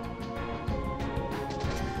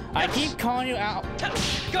 I keep calling you out. I'm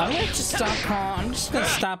gonna just stop calling. I'm just gonna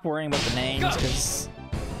stop worrying about the names because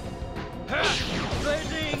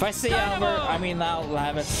if I say Albert, I mean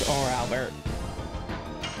Lavitz or Albert.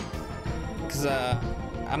 Because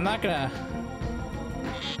I'm not gonna.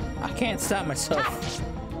 I can't stop myself.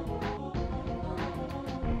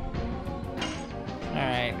 All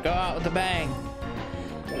right, go out with a bang.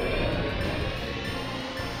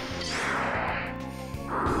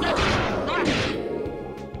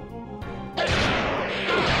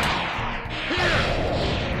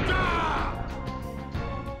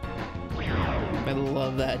 I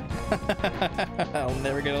love that. I'll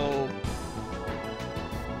never get old.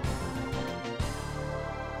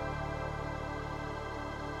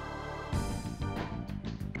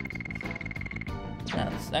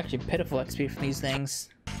 It's actually pitiful XP from these things.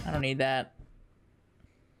 I don't need that.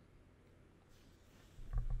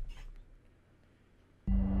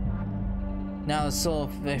 Now the soul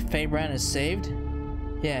of Faye Brand is saved?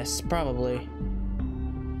 Yes, probably.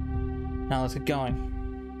 Now let's get going.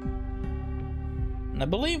 I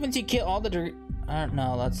believe once you kill all the I don't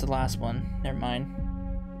know, that's the last one. Never mind.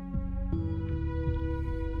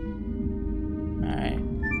 Alright.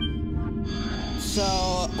 So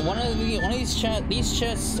one of these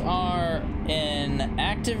chests are in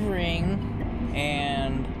active ring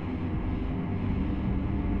and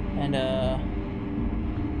let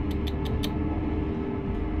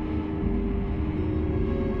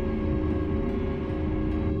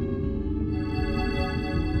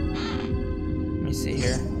me see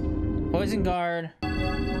here. Poison guard.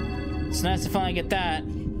 It's nice to finally get that.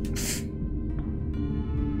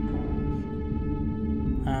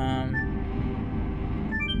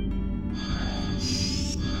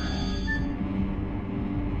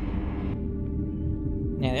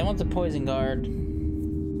 Yeah, they want the poison guard. Oh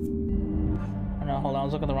no, hold on, I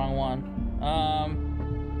was looking at the wrong one.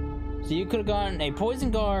 So you could have gotten a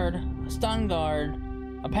poison guard, a stun guard,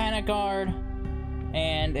 a panic guard,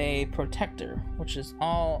 and a protector, which is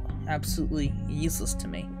all absolutely useless to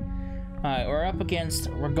me. Alright, we're up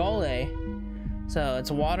against Regole. So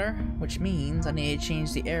it's water, which means I need to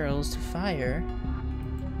change the arrows to fire.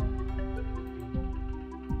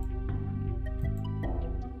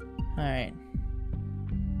 Alright.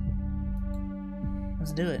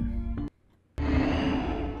 Let's do it.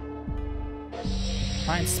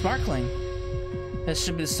 Mine's sparkling. This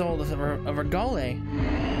should be the soul of Regole.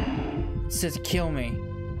 It says kill me.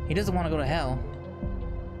 He doesn't want to go to hell.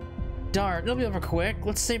 Dart, it'll be over quick.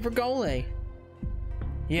 Let's save Regole.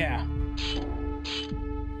 Yeah.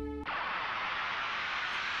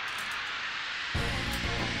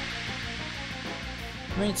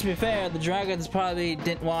 I mean, to be fair, the dragons probably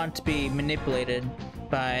didn't want to be manipulated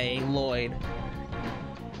by Lloyd.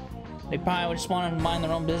 They probably just wanted to mind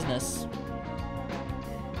their own business.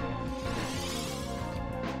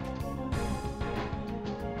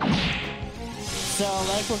 So,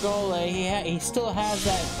 like Regole, he still has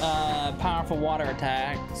that powerful water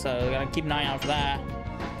attack, so we gotta keep an eye out for that.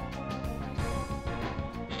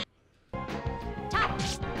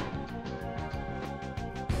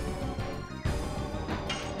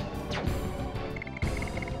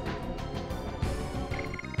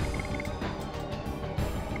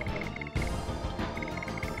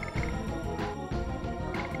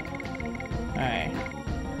 Alright.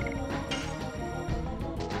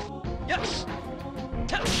 Yes.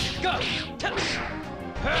 Go.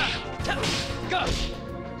 Go.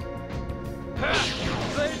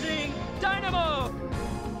 Blazing dynamo.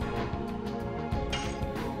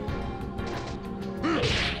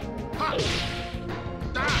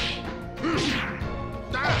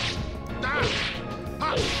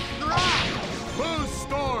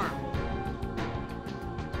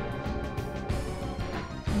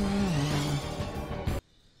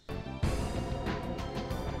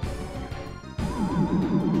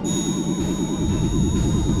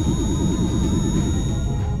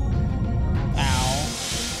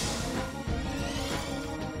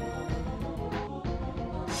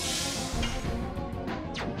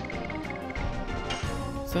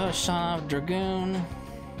 So, Shauna, Dragoon.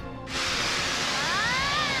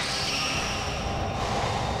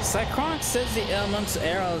 Cyclonic says the element's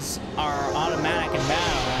arrows are automatic in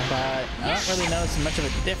battle, but I don't really notice much of a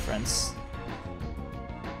difference.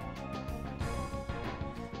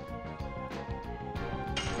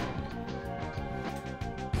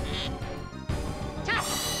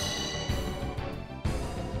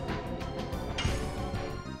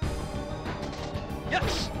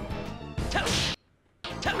 Yes.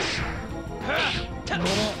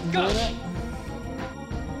 Go.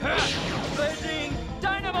 Blazing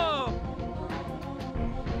dynamo.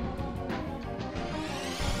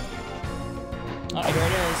 Oh, here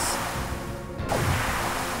it is.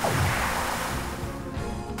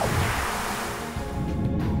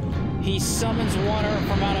 He summons water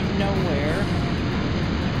from out of nowhere.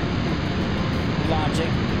 Logic.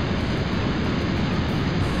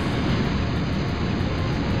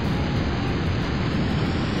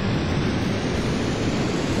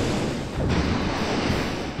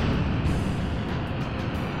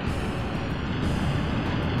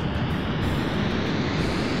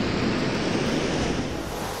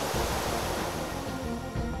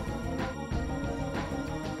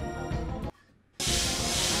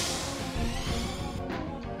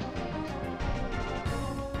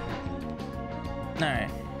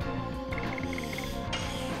 Alright.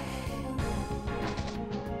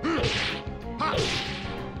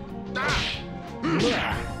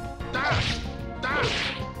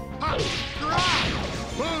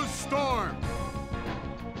 Blue storm.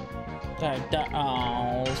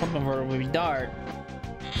 Oh, something for maybe Dart.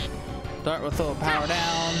 Dart will throw power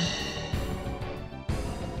down.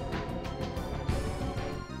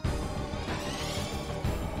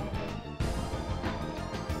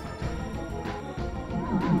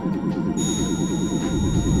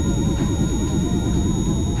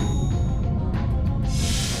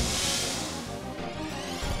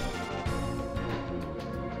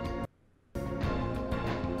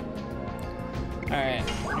 Alright,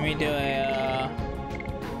 let me do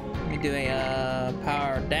a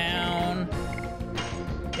power down.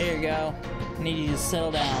 There you go. I need you to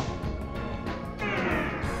settle down.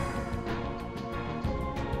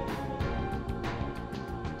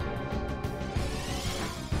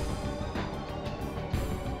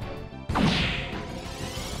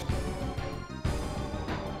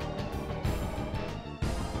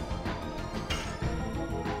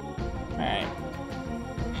 Alright.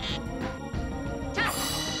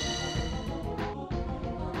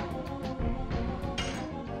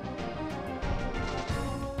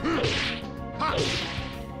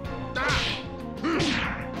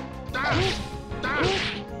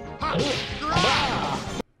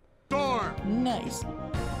 Storm. Nice.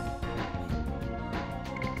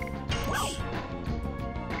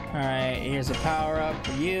 Alright, here's a power up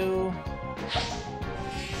for you.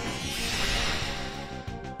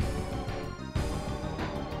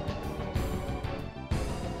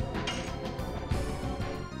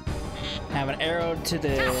 Have an arrow to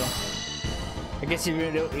the. I guess you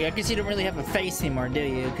don't really have a face anymore, do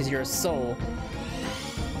you? Because you're a soul.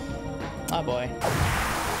 Oh boy.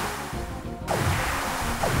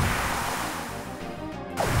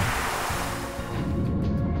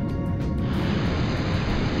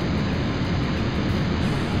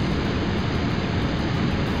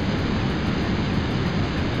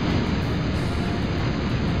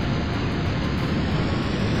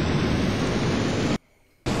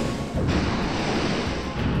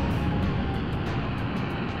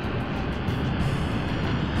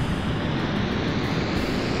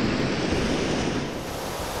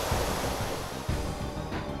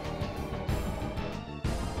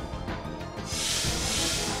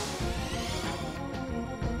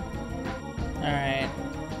 Alright.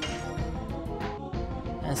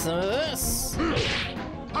 And some of this. Blue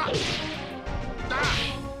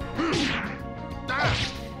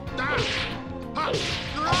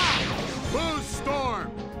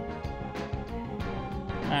storm.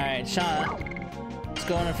 Alright, Shauna. Let's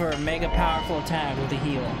go in for a mega powerful attack with a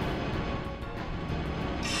heal.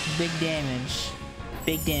 Big damage.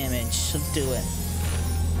 Big damage. Let's do it.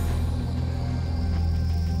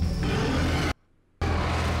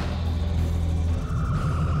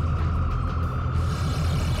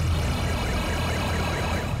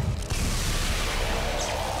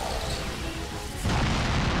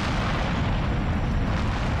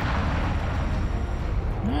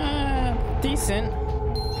 Decent.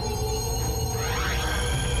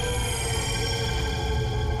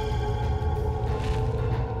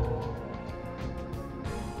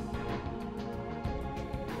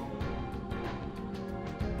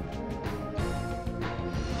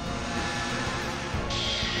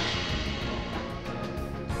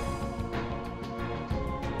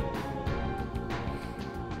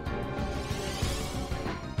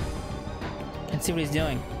 Let's see what he's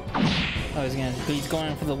doing. Oh, he's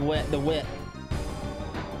going for the whip.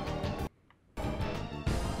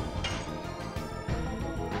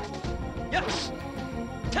 Yes.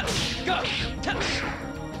 Go.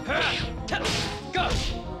 Go.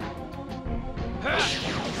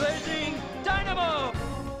 Blazing dynamo.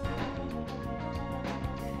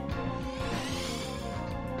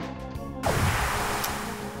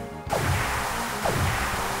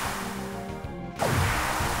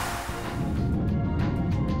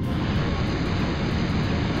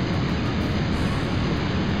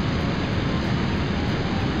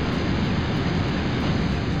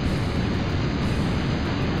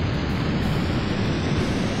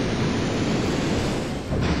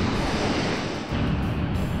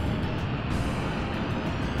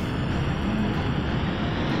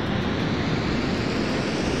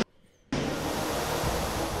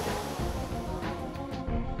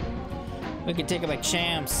 We can take it like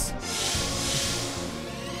champs.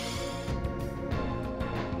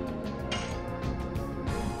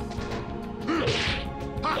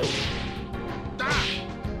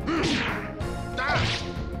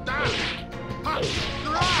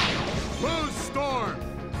 Blue storm.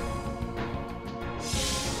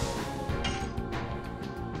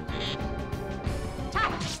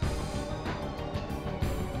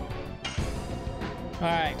 All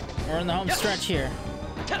right, we're in the home stretch here.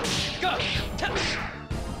 Go. Go.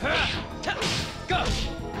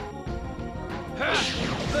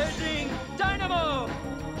 Blazing dynamo.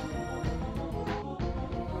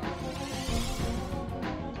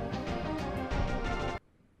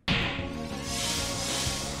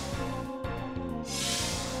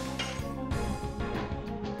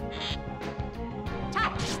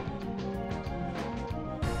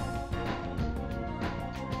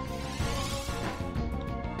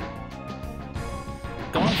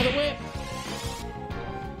 Going for the whip.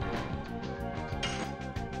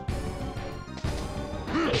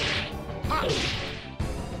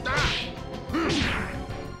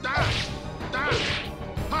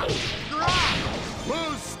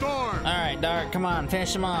 Blue storm. All right, Dark, come on,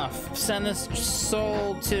 finish him off. Send this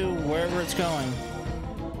soul to wherever it's going.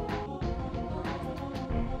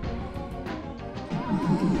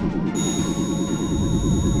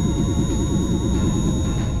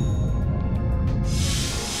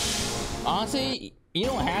 Honestly, you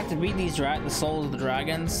don't have to beat these the souls of the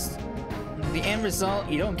dragons. The end result,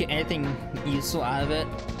 you don't get anything useful out of it.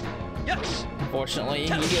 Yes. Unfortunately, you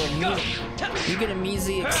get a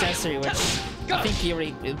measly accessory, which I think you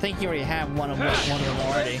already have one of them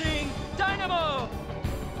already. Blazing dynamo.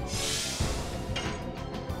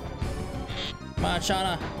 Come on,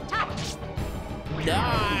 Shauna.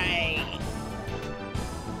 Die!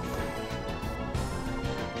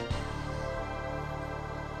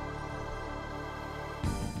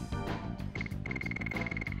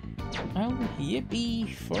 Oh,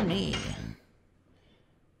 yippee for me.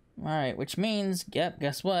 Alright, which means, yep,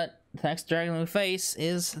 guess what? The next dragon we face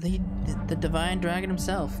is the divine dragon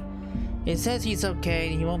himself. He says he's okay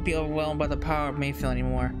and he won't be overwhelmed by the power of Mayfield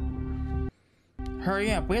anymore.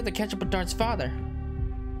 Hurry up, we have to catch up with Dart's father.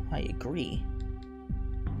 I agree.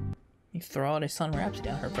 You throw out his son Rhapsody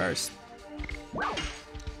down her first.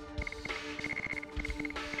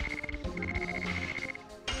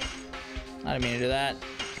 I didn't mean to do that.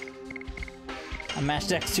 I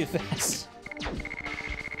mashed X too fast.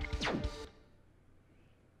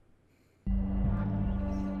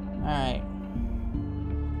 Alright.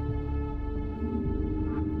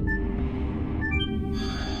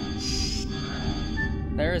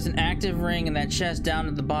 There is an active ring in that chest down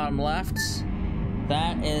at the bottom left.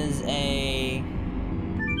 That is a...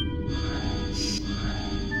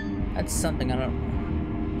 That's something I don't...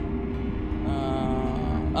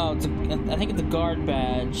 Oh, it's I think it's a guard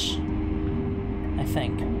badge. I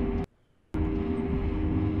think.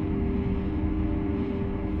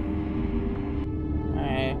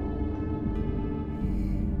 Alright.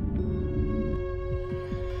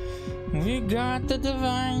 We got the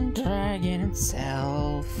divine dragon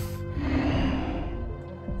itself.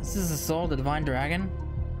 This is the soul of the divine dragon?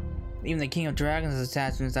 Even the king of dragons is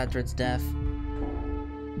attached to us after its death.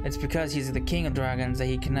 It's because he's the king of dragons that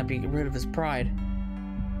he cannot be rid of his pride.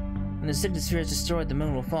 When the Signet sphere is destroyed, the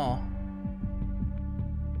moon will fall.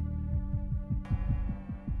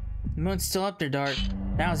 The moon's still up there, Dart.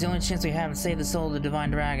 Now is the only chance we have to save the soul of the divine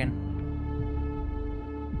dragon.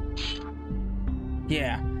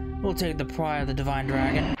 Yeah, we'll take the pride of the divine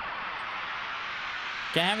dragon.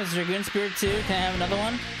 Can I have his Dragoon spirit too? Can I have another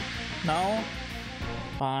one? No?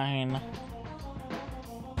 Fine.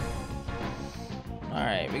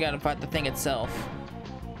 Alright, we gotta fight the thing itself.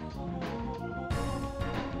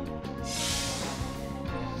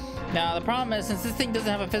 Now the problem is, since this thing doesn't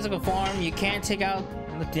have a physical form, you can't take out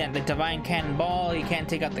the divine cannonball, you can't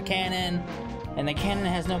take out the cannon, and the cannon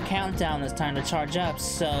has no countdown this time to charge up,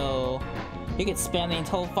 so you could spam the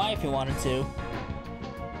whole fight if you wanted to.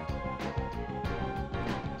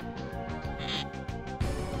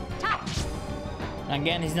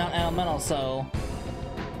 Again, he's not elemental, so...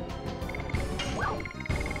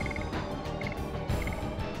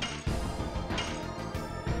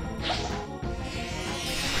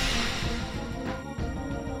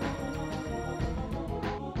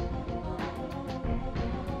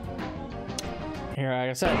 Here, like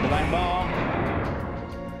I said, divine ball.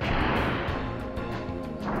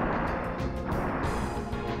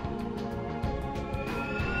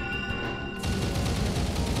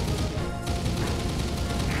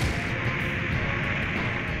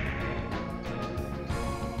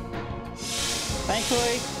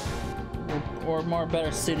 Thankfully, we're more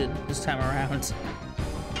better suited this time around,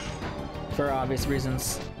 for obvious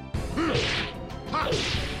reasons.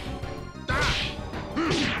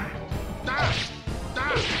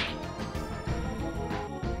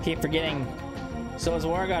 Keep forgetting. So as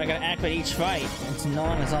War God, I gotta activate each fight. It's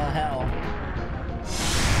annoying as all hell.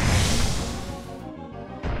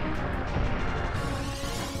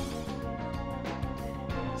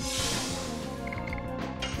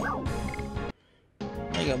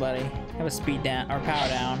 There you go, buddy. Have a speed down or power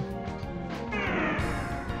down.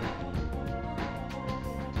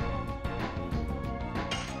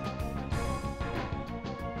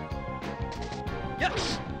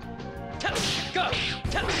 Yes. Go.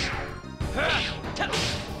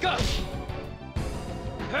 Go.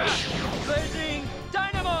 Blazing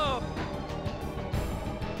dynamo.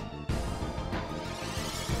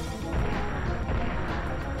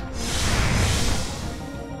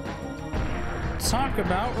 Talk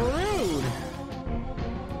about rude.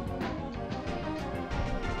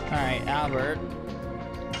 All right, Albert.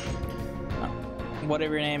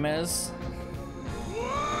 Whatever your name is.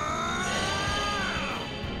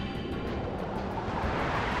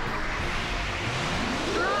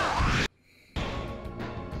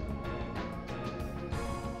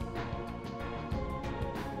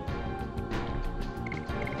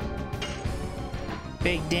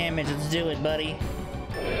 Big damage, let's do it, buddy.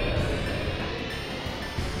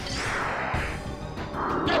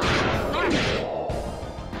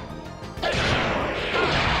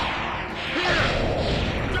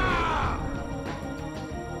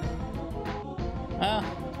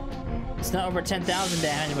 It's not over 10,000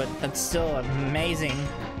 damage, but that's still amazing.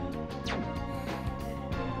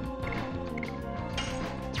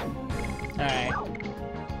 Alright.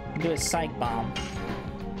 Do a psych bomb.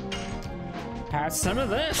 Have some of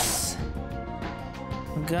this.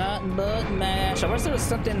 Gut butt mash. I wish there was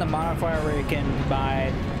something in the modifier where you can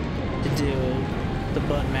buy to do the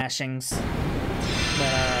butt mashings.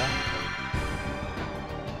 But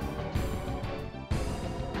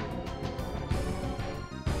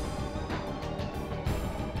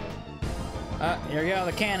here we go,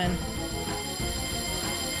 the cannon.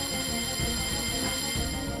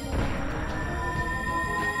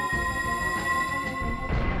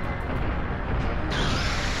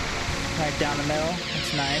 Right down the middle.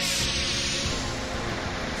 That's nice.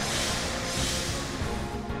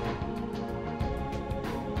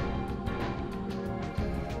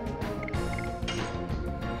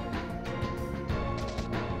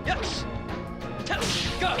 Yes.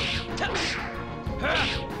 Go.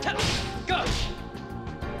 Go.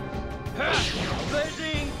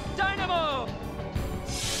 Blazing dynamo. All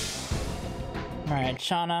right,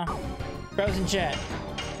 Shauna. Frozen jet.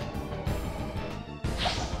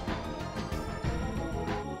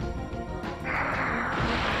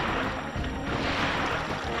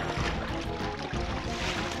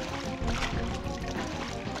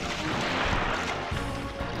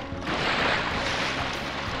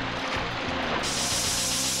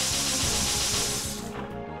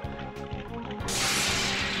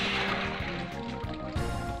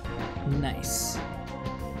 Nice.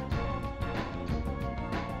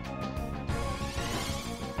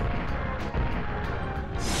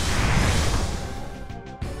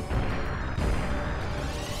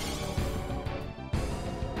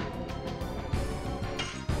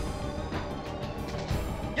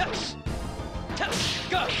 Yes.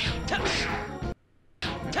 Go.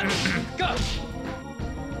 Go.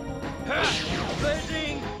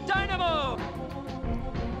 Blazing dynamo.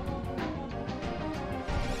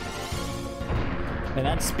 And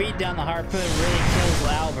that speed down the harpoon really kills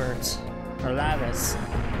Albert. Or Lavis.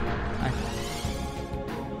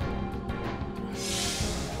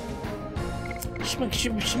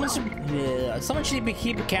 Someone should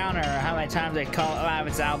keep a counter of how many times they call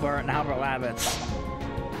Lavitz Albert and Albert Lavitz.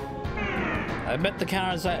 I bet the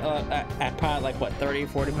counter is at probably like what, 30,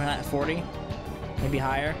 40, maybe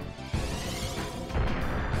higher.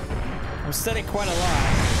 I've studied quite a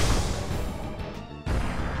lot.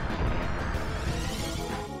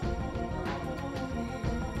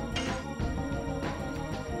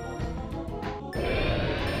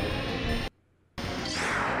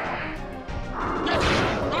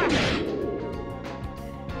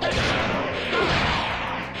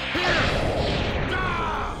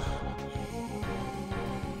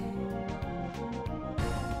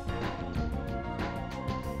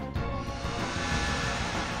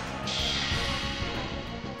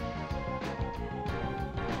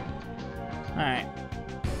 Alright.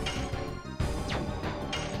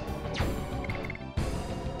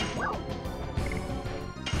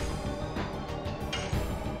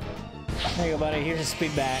 There you go, buddy. Here's a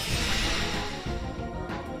speed back.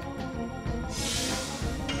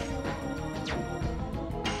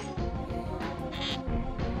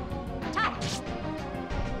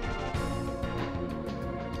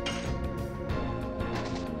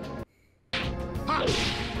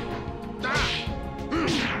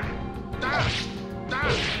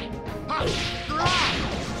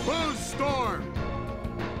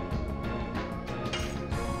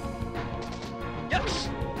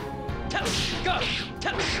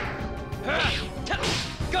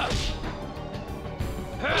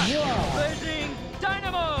 Blazing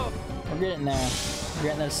Dynamo! We're getting there. We're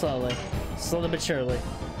getting there slowly. Slowly but surely.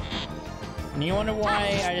 And you wonder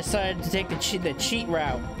why I decided to take the cheat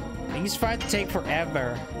route. These fights take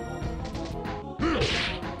forever.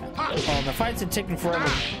 Well, the fights have taken forever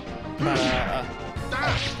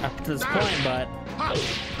up to this point, but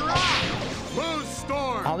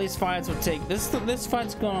all these fights will take. This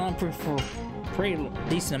fight's going on for a pretty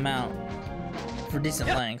decent amount, for decent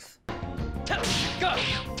length.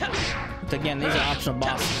 But again, these are optional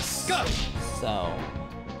bosses, so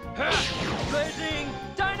Blazing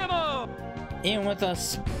Dynamo! even with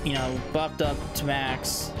us, you know, buffed up to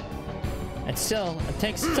max, it still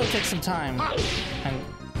takes some time, and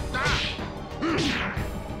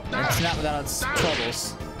it's not without its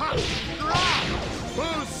troubles.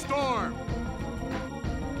 Blue Storm!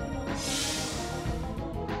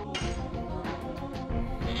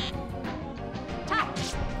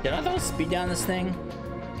 Did I throw speed down this thing?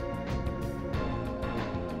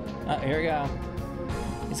 Oh, here we go.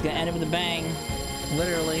 It's gonna end it with a bang,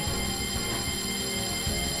 literally.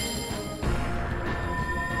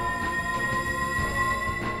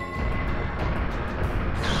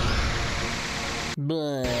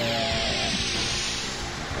 Blah.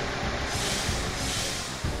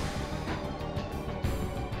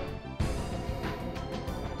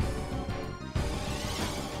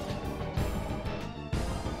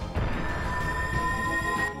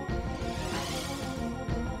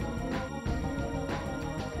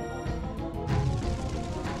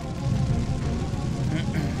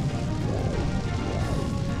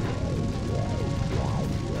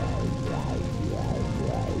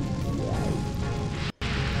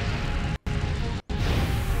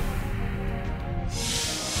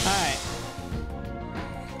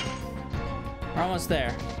 We're almost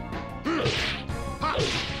there. Blue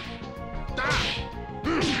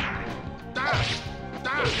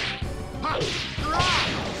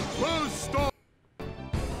Storm!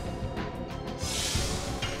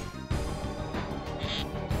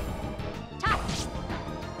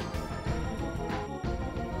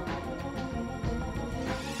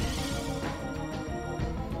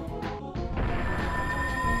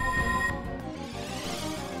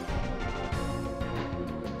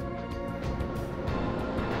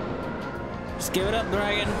 Just give it up,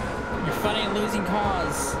 Dragon. You're fighting a losing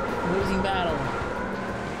cause, a losing battle.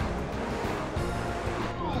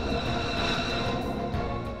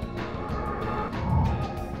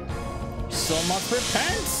 So much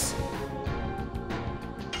repent.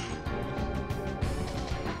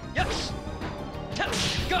 Yes!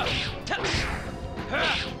 Go!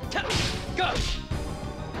 Go!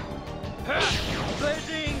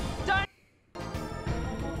 Blazing Dynamo!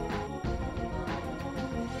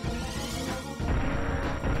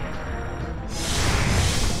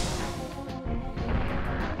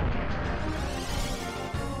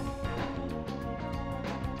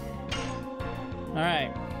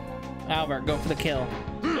 Alright. Albert, go for the kill.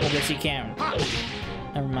 I guess you can.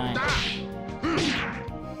 Never mind.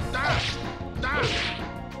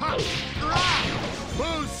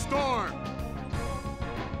 Blue Storm!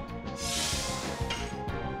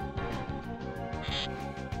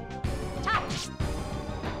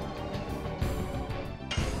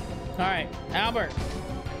 Alright, Albert.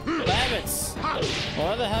 Babbitts.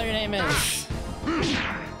 Whatever the hell your name is.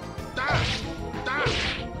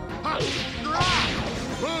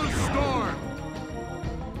 Blue Storm.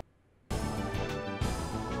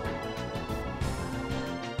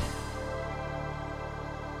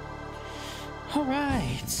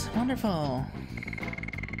 Alright, wonderful.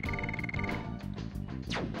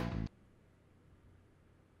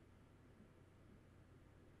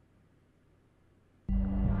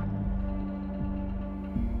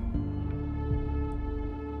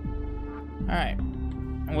 Alright.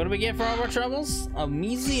 And what do we get for all our troubles? A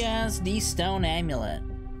measly ass D-Stone amulet.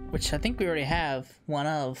 Which I think we already have one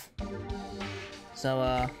of.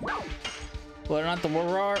 So, whether or not the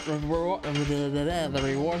reward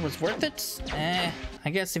was worth it? I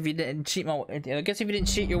guess if you didn't cheat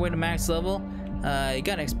your way to max level, you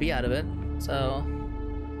got XP out of it. So,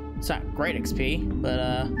 it's not great XP,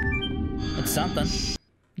 but, it's something.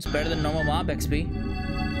 It's better than normal mob XP.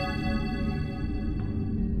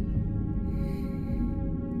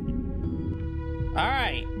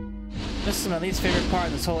 Alright, this is my least favorite part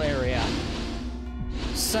of this whole area.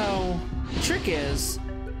 So, the trick is,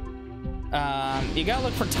 you gotta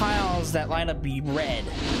look for tiles that light up red.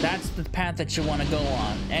 That's the path that you want to go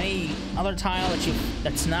on. Any other tile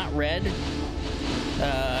that's not red,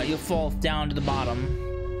 you'll fall down to the bottom.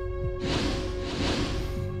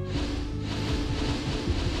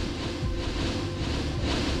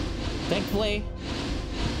 Thankfully,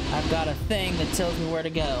 I've got a thing that tells me where to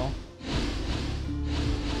go.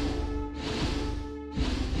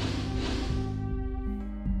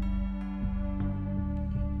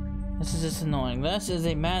 This is just annoying. That is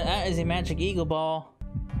a magic eagle ball.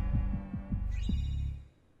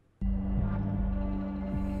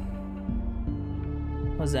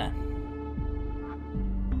 What's that?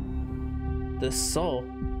 The soul.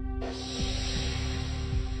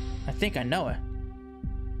 I think I know it.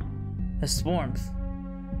 This warmth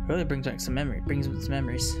really brings back some memory. Brings with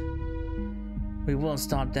memories. We won't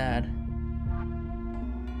stop, Dad.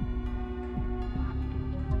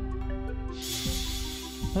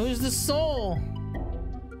 Who's the soul?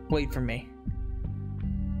 Wait for me.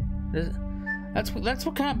 That's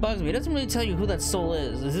what kind of bugs me. It doesn't really tell you who that soul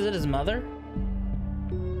is. Is it his mother?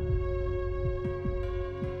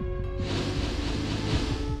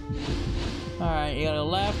 Alright, you gotta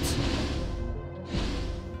left.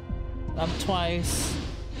 Up twice.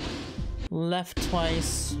 Left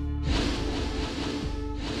twice.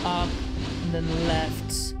 Up. And then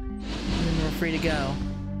left. And then we're free to go.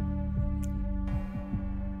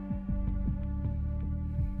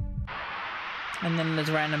 And then there's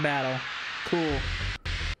random battle. Cool.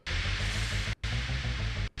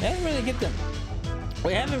 I didn't really get them.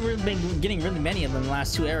 We haven't really been getting really many of them in the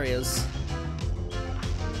last two areas.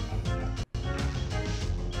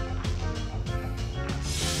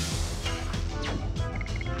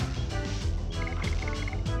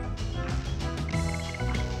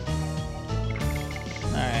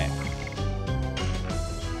 Alright.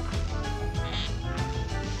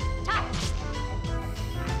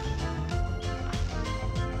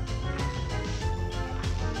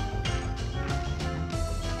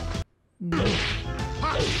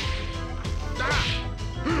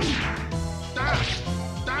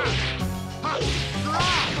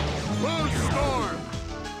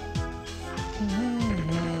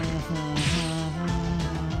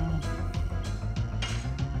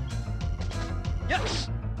 Yes!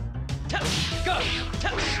 Test! Go!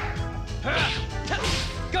 Test! Test!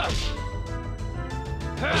 Go!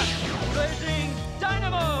 Blazing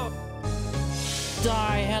Dynamo!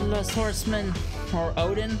 Die, Headless Horseman. Or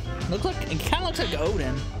Odin. It kinda looks like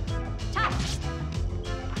Odin.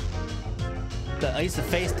 At least the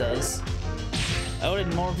face does. Odin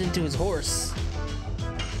morphed into his horse.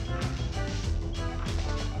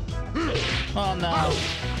 Oh no.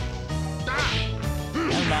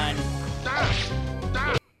 Never mind.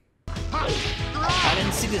 I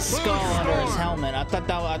didn't see the skull under his helmet. I thought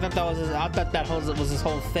that was his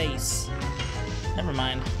whole face. Never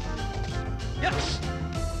mind. Yes!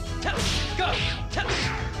 Test! Go! Test!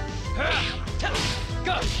 Test!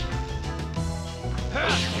 Go!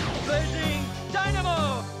 Blazing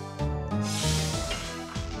Dynamo!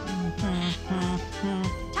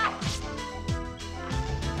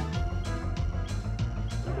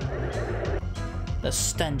 The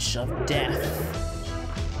stench of death.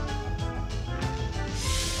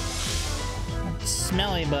 It's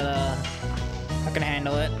smelly, but I can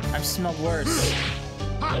handle it. I've smelled worse.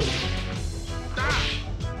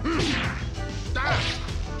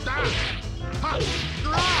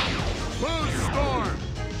 Blue Storm.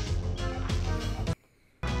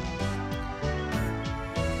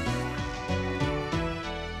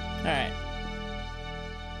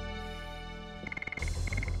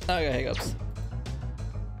 I got hiccups.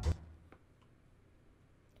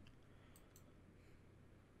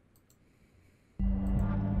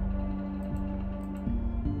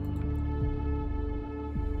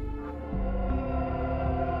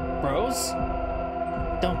 Bros?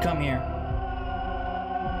 Don't come here.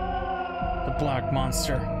 The black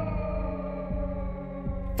monster.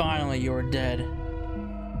 Finally, you're dead.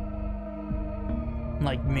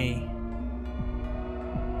 Like me.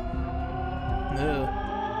 Ugh.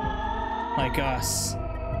 Like us.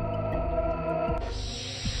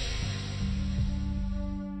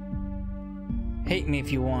 Hate me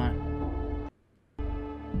if you want.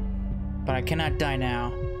 But I cannot die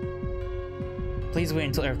now. Please wait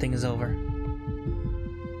until everything is over.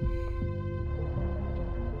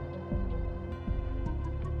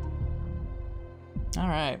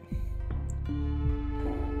 Alright.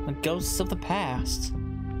 The ghosts of the past.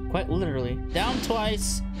 Quite literally. Down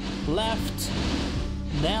twice, left,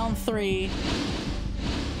 down 3,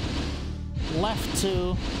 left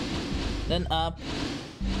 2, then up,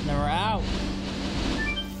 then we're out.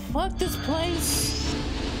 Fuck this place!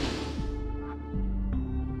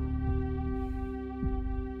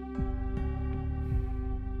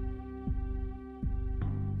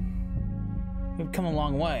 We've come a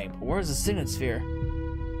long way, but where's the Signet sphere?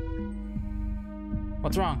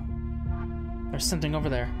 What's wrong? There's something over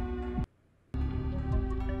there.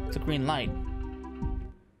 It's a green light.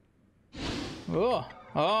 Oh,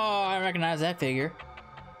 I recognize that figure.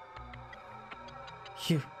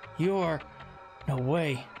 You're... No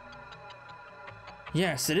way.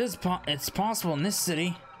 Yes, it's possible in this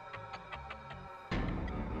city.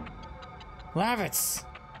 Lavitz!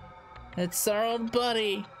 It's our old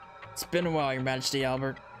buddy. It's been a while, Your Majesty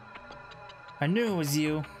Albert. I knew it was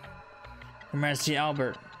you. Your Majesty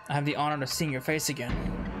Albert, I have the honor of seeing your face again.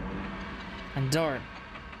 And Dart,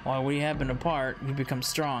 while we have been apart, you've become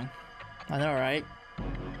strong. I know, right?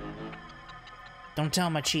 Don't tell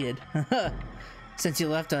him I cheated. Since you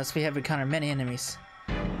left us, we have encountered many enemies.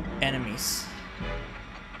 Enemies.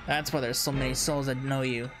 That's why there's so many souls that know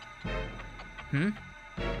you.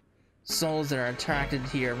 Souls that are attracted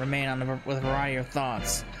here remain with a variety of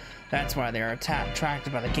thoughts. That's why they are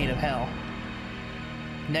attracted by the gate of hell.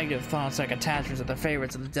 Negative thoughts like attachments are the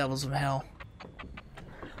favorites of the devils of hell.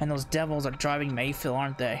 And those devils are driving Mayfield,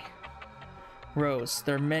 aren't they? Rose,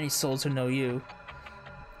 there are many souls who know you.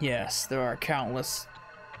 Yes, there are countless.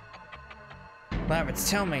 Lavitz,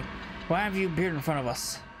 tell me, why have you appeared in front of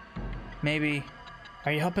us? Maybe...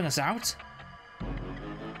 Are you helping us out?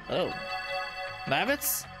 Oh.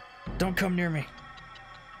 Lavitz? Don't come near me.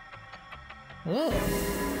 Oh.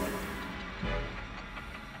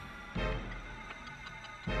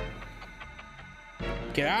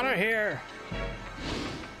 Get out of here!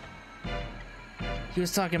 He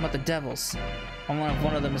was talking about the devils. I wonder if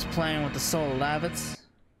one of them is playing with the soul of Lavitz.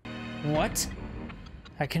 What?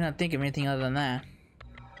 I cannot think of anything other than that.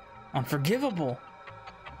 Unforgivable!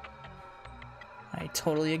 I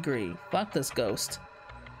totally agree. Fuck this ghost.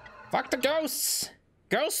 Fuck the ghosts!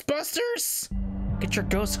 Ghostbusters! Get your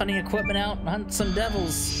ghost hunting equipment out and hunt some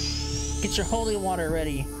devils. Get your holy water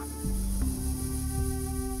ready.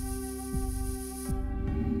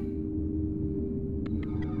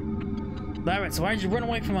 Lavitz, why did you run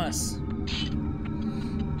away from us?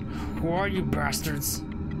 Who are you bastards?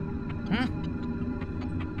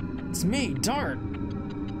 It's me, Dart.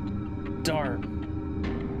 Dart.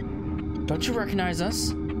 Don't you recognize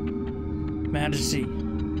us? Majesty.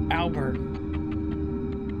 Albert.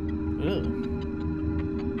 Ugh.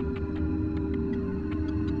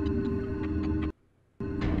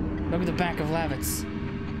 Look at the back of Lavitz.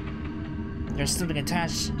 There's something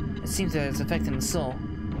attached. It seems that it's affecting the soul.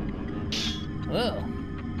 Ugh.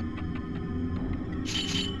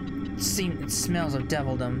 It smells of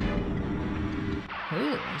devildom.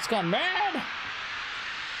 Ooh, it's gone mad!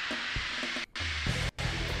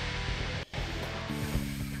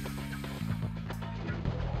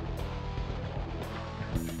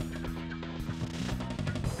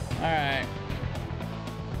 Alright.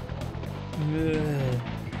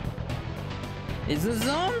 It's a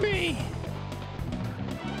zombie!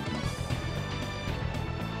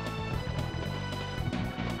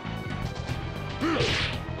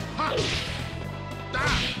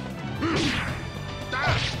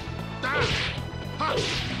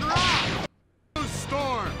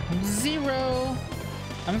 Storm! 0!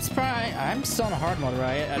 I'm surprised. I'm still in hard mode,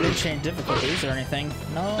 right? I didn't change difficulties or anything.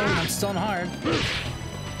 No, I'm still in hard.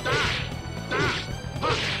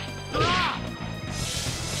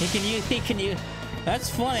 He can use. That's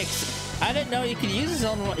funny. I didn't know he could use his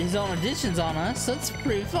own additions on us. That's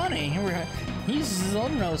pretty funny. He uses his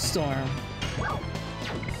own no storm.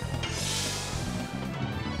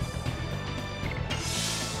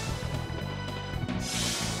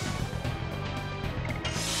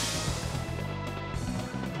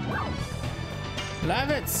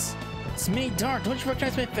 Lavitz! It's me, Dart. Don't you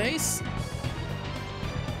recognize my face?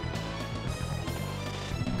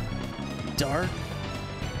 Dart?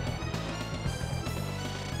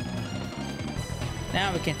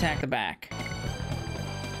 Now we can attack the back.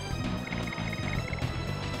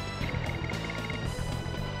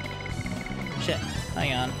 Shit.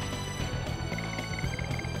 Hang on.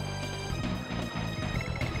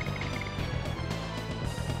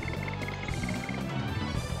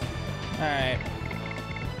 Alright.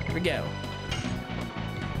 Here we go.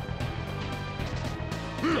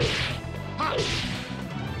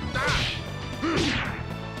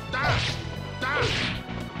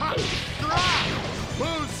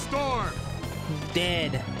 Blue Storm!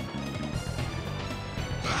 Dead.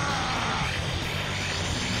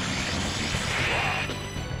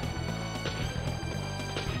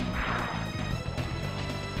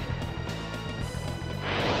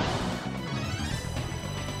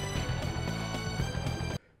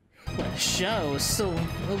 What a show. It was so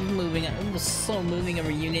moving. It was so moving a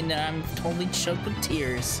reunion that I'm totally choked with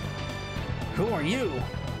tears. Who are you?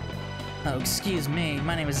 Oh, excuse me.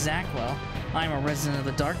 My name is Zackwell. I'm a resident of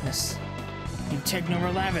the darkness. You've taken over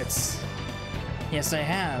Lavitz. Yes, I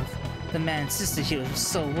have. The man insisted he was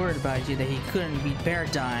so worried about you that he couldn't bear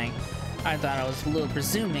dying. I thought I was a little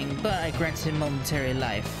presuming, but I granted him momentary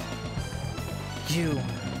life. You,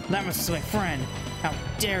 Lavitz is my friend. How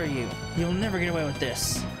dare you? You'll never get away with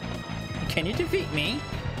this. Can you defeat me?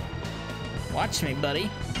 Watch me, buddy.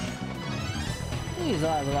 He has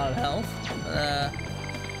a lot of health.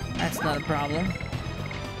 That's not a problem.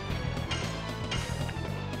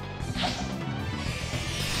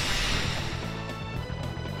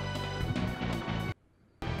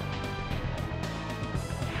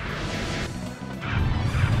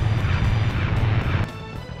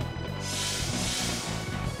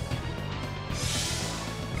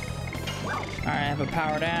 Alright, I have a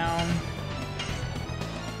power down.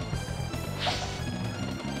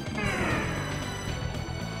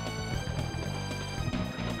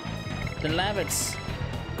 Then Lavitz,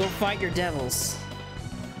 go fight your devils.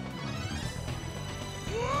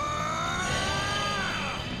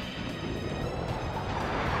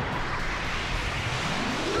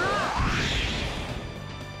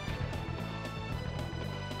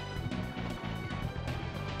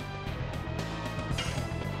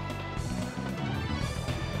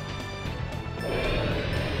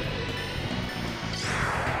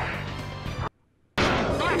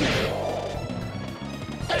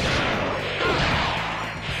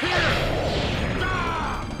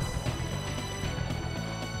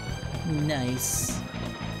 Nice.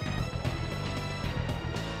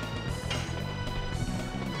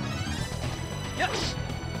 Yes.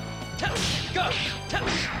 Go.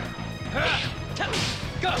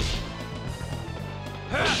 Go.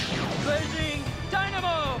 Blazing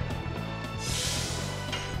dynamo.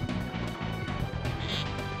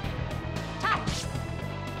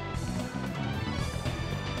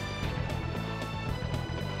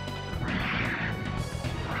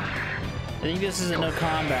 I think this is a no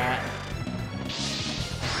combat.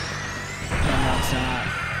 No, it's not.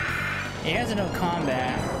 He has a no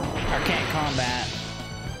combat. Or can't combat.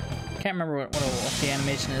 Can't remember what the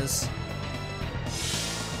animation is.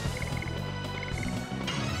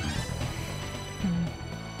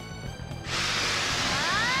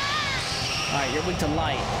 Alright, you're weak to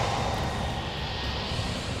light.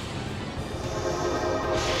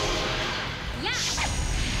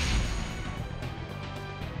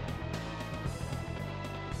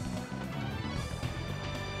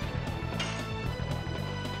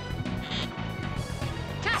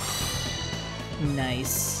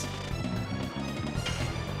 Nice.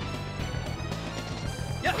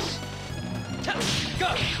 Yes. Go.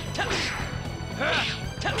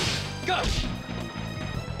 Go.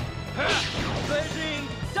 Blazing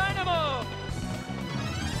dynamo.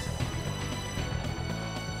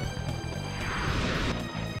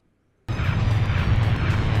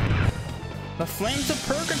 The flames of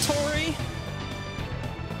purgatory.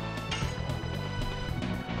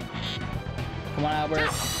 Come on,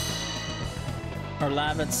 Albert. Or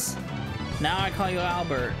Lavitz. Now I call you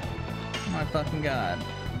Albert. Oh my fucking god.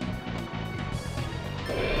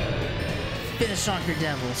 Finish off your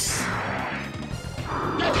devils.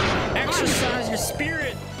 Exercise your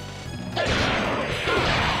spirit.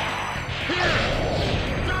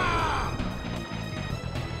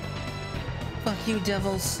 Fuck you,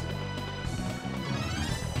 devils.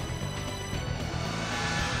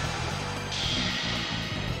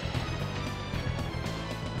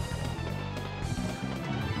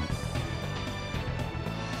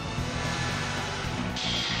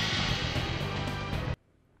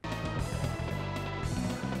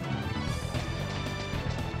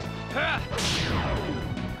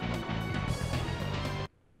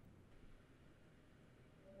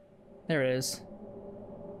 There it is.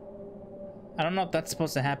 I don't know if that's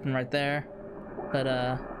supposed to happen right there, but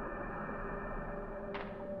at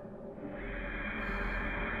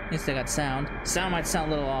least I got sound. Sound might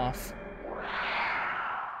sound a little off.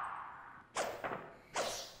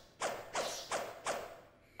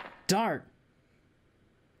 Dart.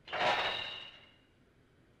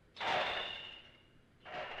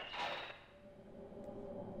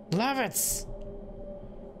 Levitts.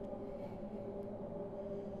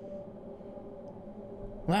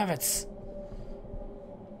 Levitts.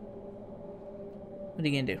 What are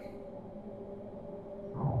you gonna do?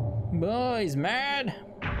 Boy, he's mad.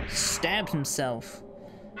 Stabs himself.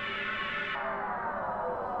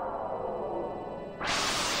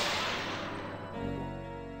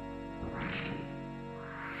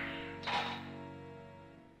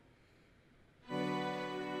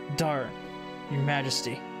 Dart, Your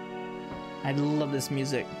Majesty. I love this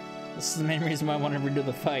music. This is the main reason why I want to redo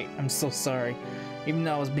the fight. I'm so sorry. Even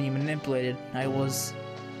though I was being manipulated, I was.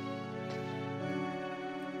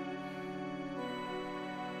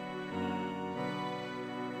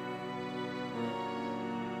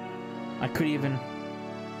 I could even,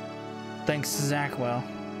 thanks to Zackwell,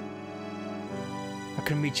 I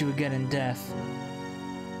could meet you again in death.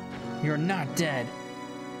 You're not dead.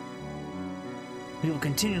 You will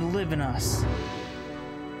continue to live in us.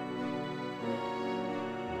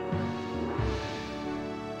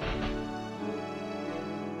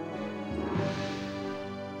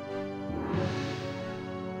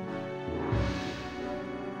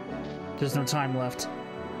 There's no time left.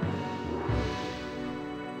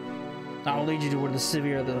 I'll lead you to where the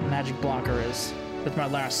severe of the magic blocker is, with my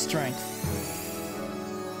last strength.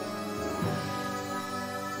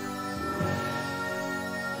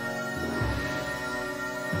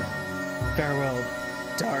 Farewell,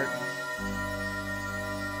 Dart.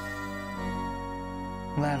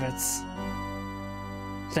 Levitts.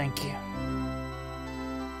 Thank you.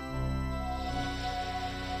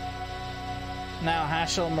 Now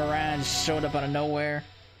Hashel Mirage showed up out of nowhere.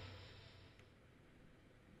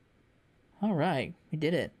 Alright, we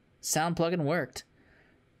did it. Sound plugin worked.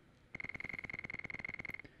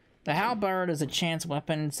 The halberd is a chance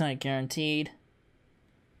weapon, it's not guaranteed.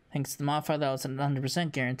 Thanks to the modifier, that was a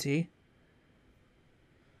 100% guarantee.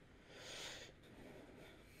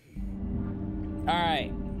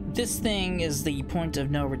 Alright, this thing is the point of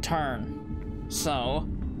no return. So,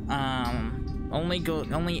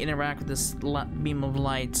 only interact with this beam of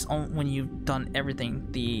lights when you've done everything.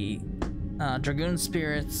 The Dragoon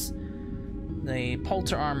spirits, the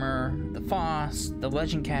Polter armor, the Foss, the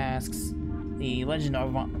Legend casks, the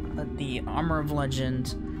the armor of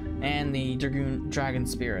legend, and the dragon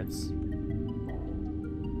spirits.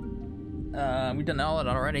 We've done all of it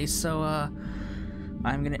already, so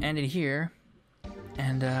I'm gonna end it here.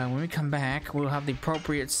 And when we come back, we'll have the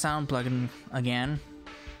appropriate sound plugin again,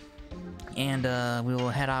 and we will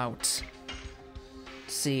head out,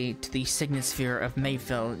 to the Signet sphere of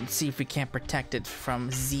Mayfield and see if we can't protect it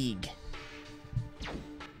from Zieg.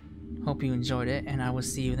 Hope you enjoyed it, and I will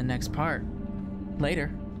see you in the next part.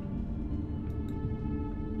 Later.